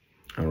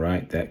 All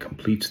right. That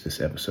completes this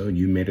episode.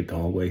 You made it the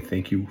whole way.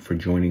 Thank you for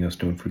joining us.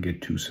 Don't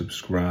forget to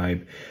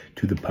subscribe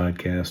to the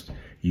podcast,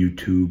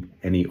 YouTube,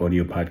 any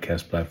audio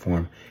podcast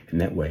platform. And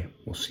that way,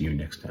 we'll see you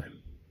next time.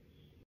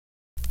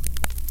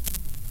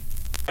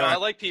 I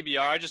like PBR.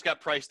 I just got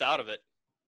priced out of it.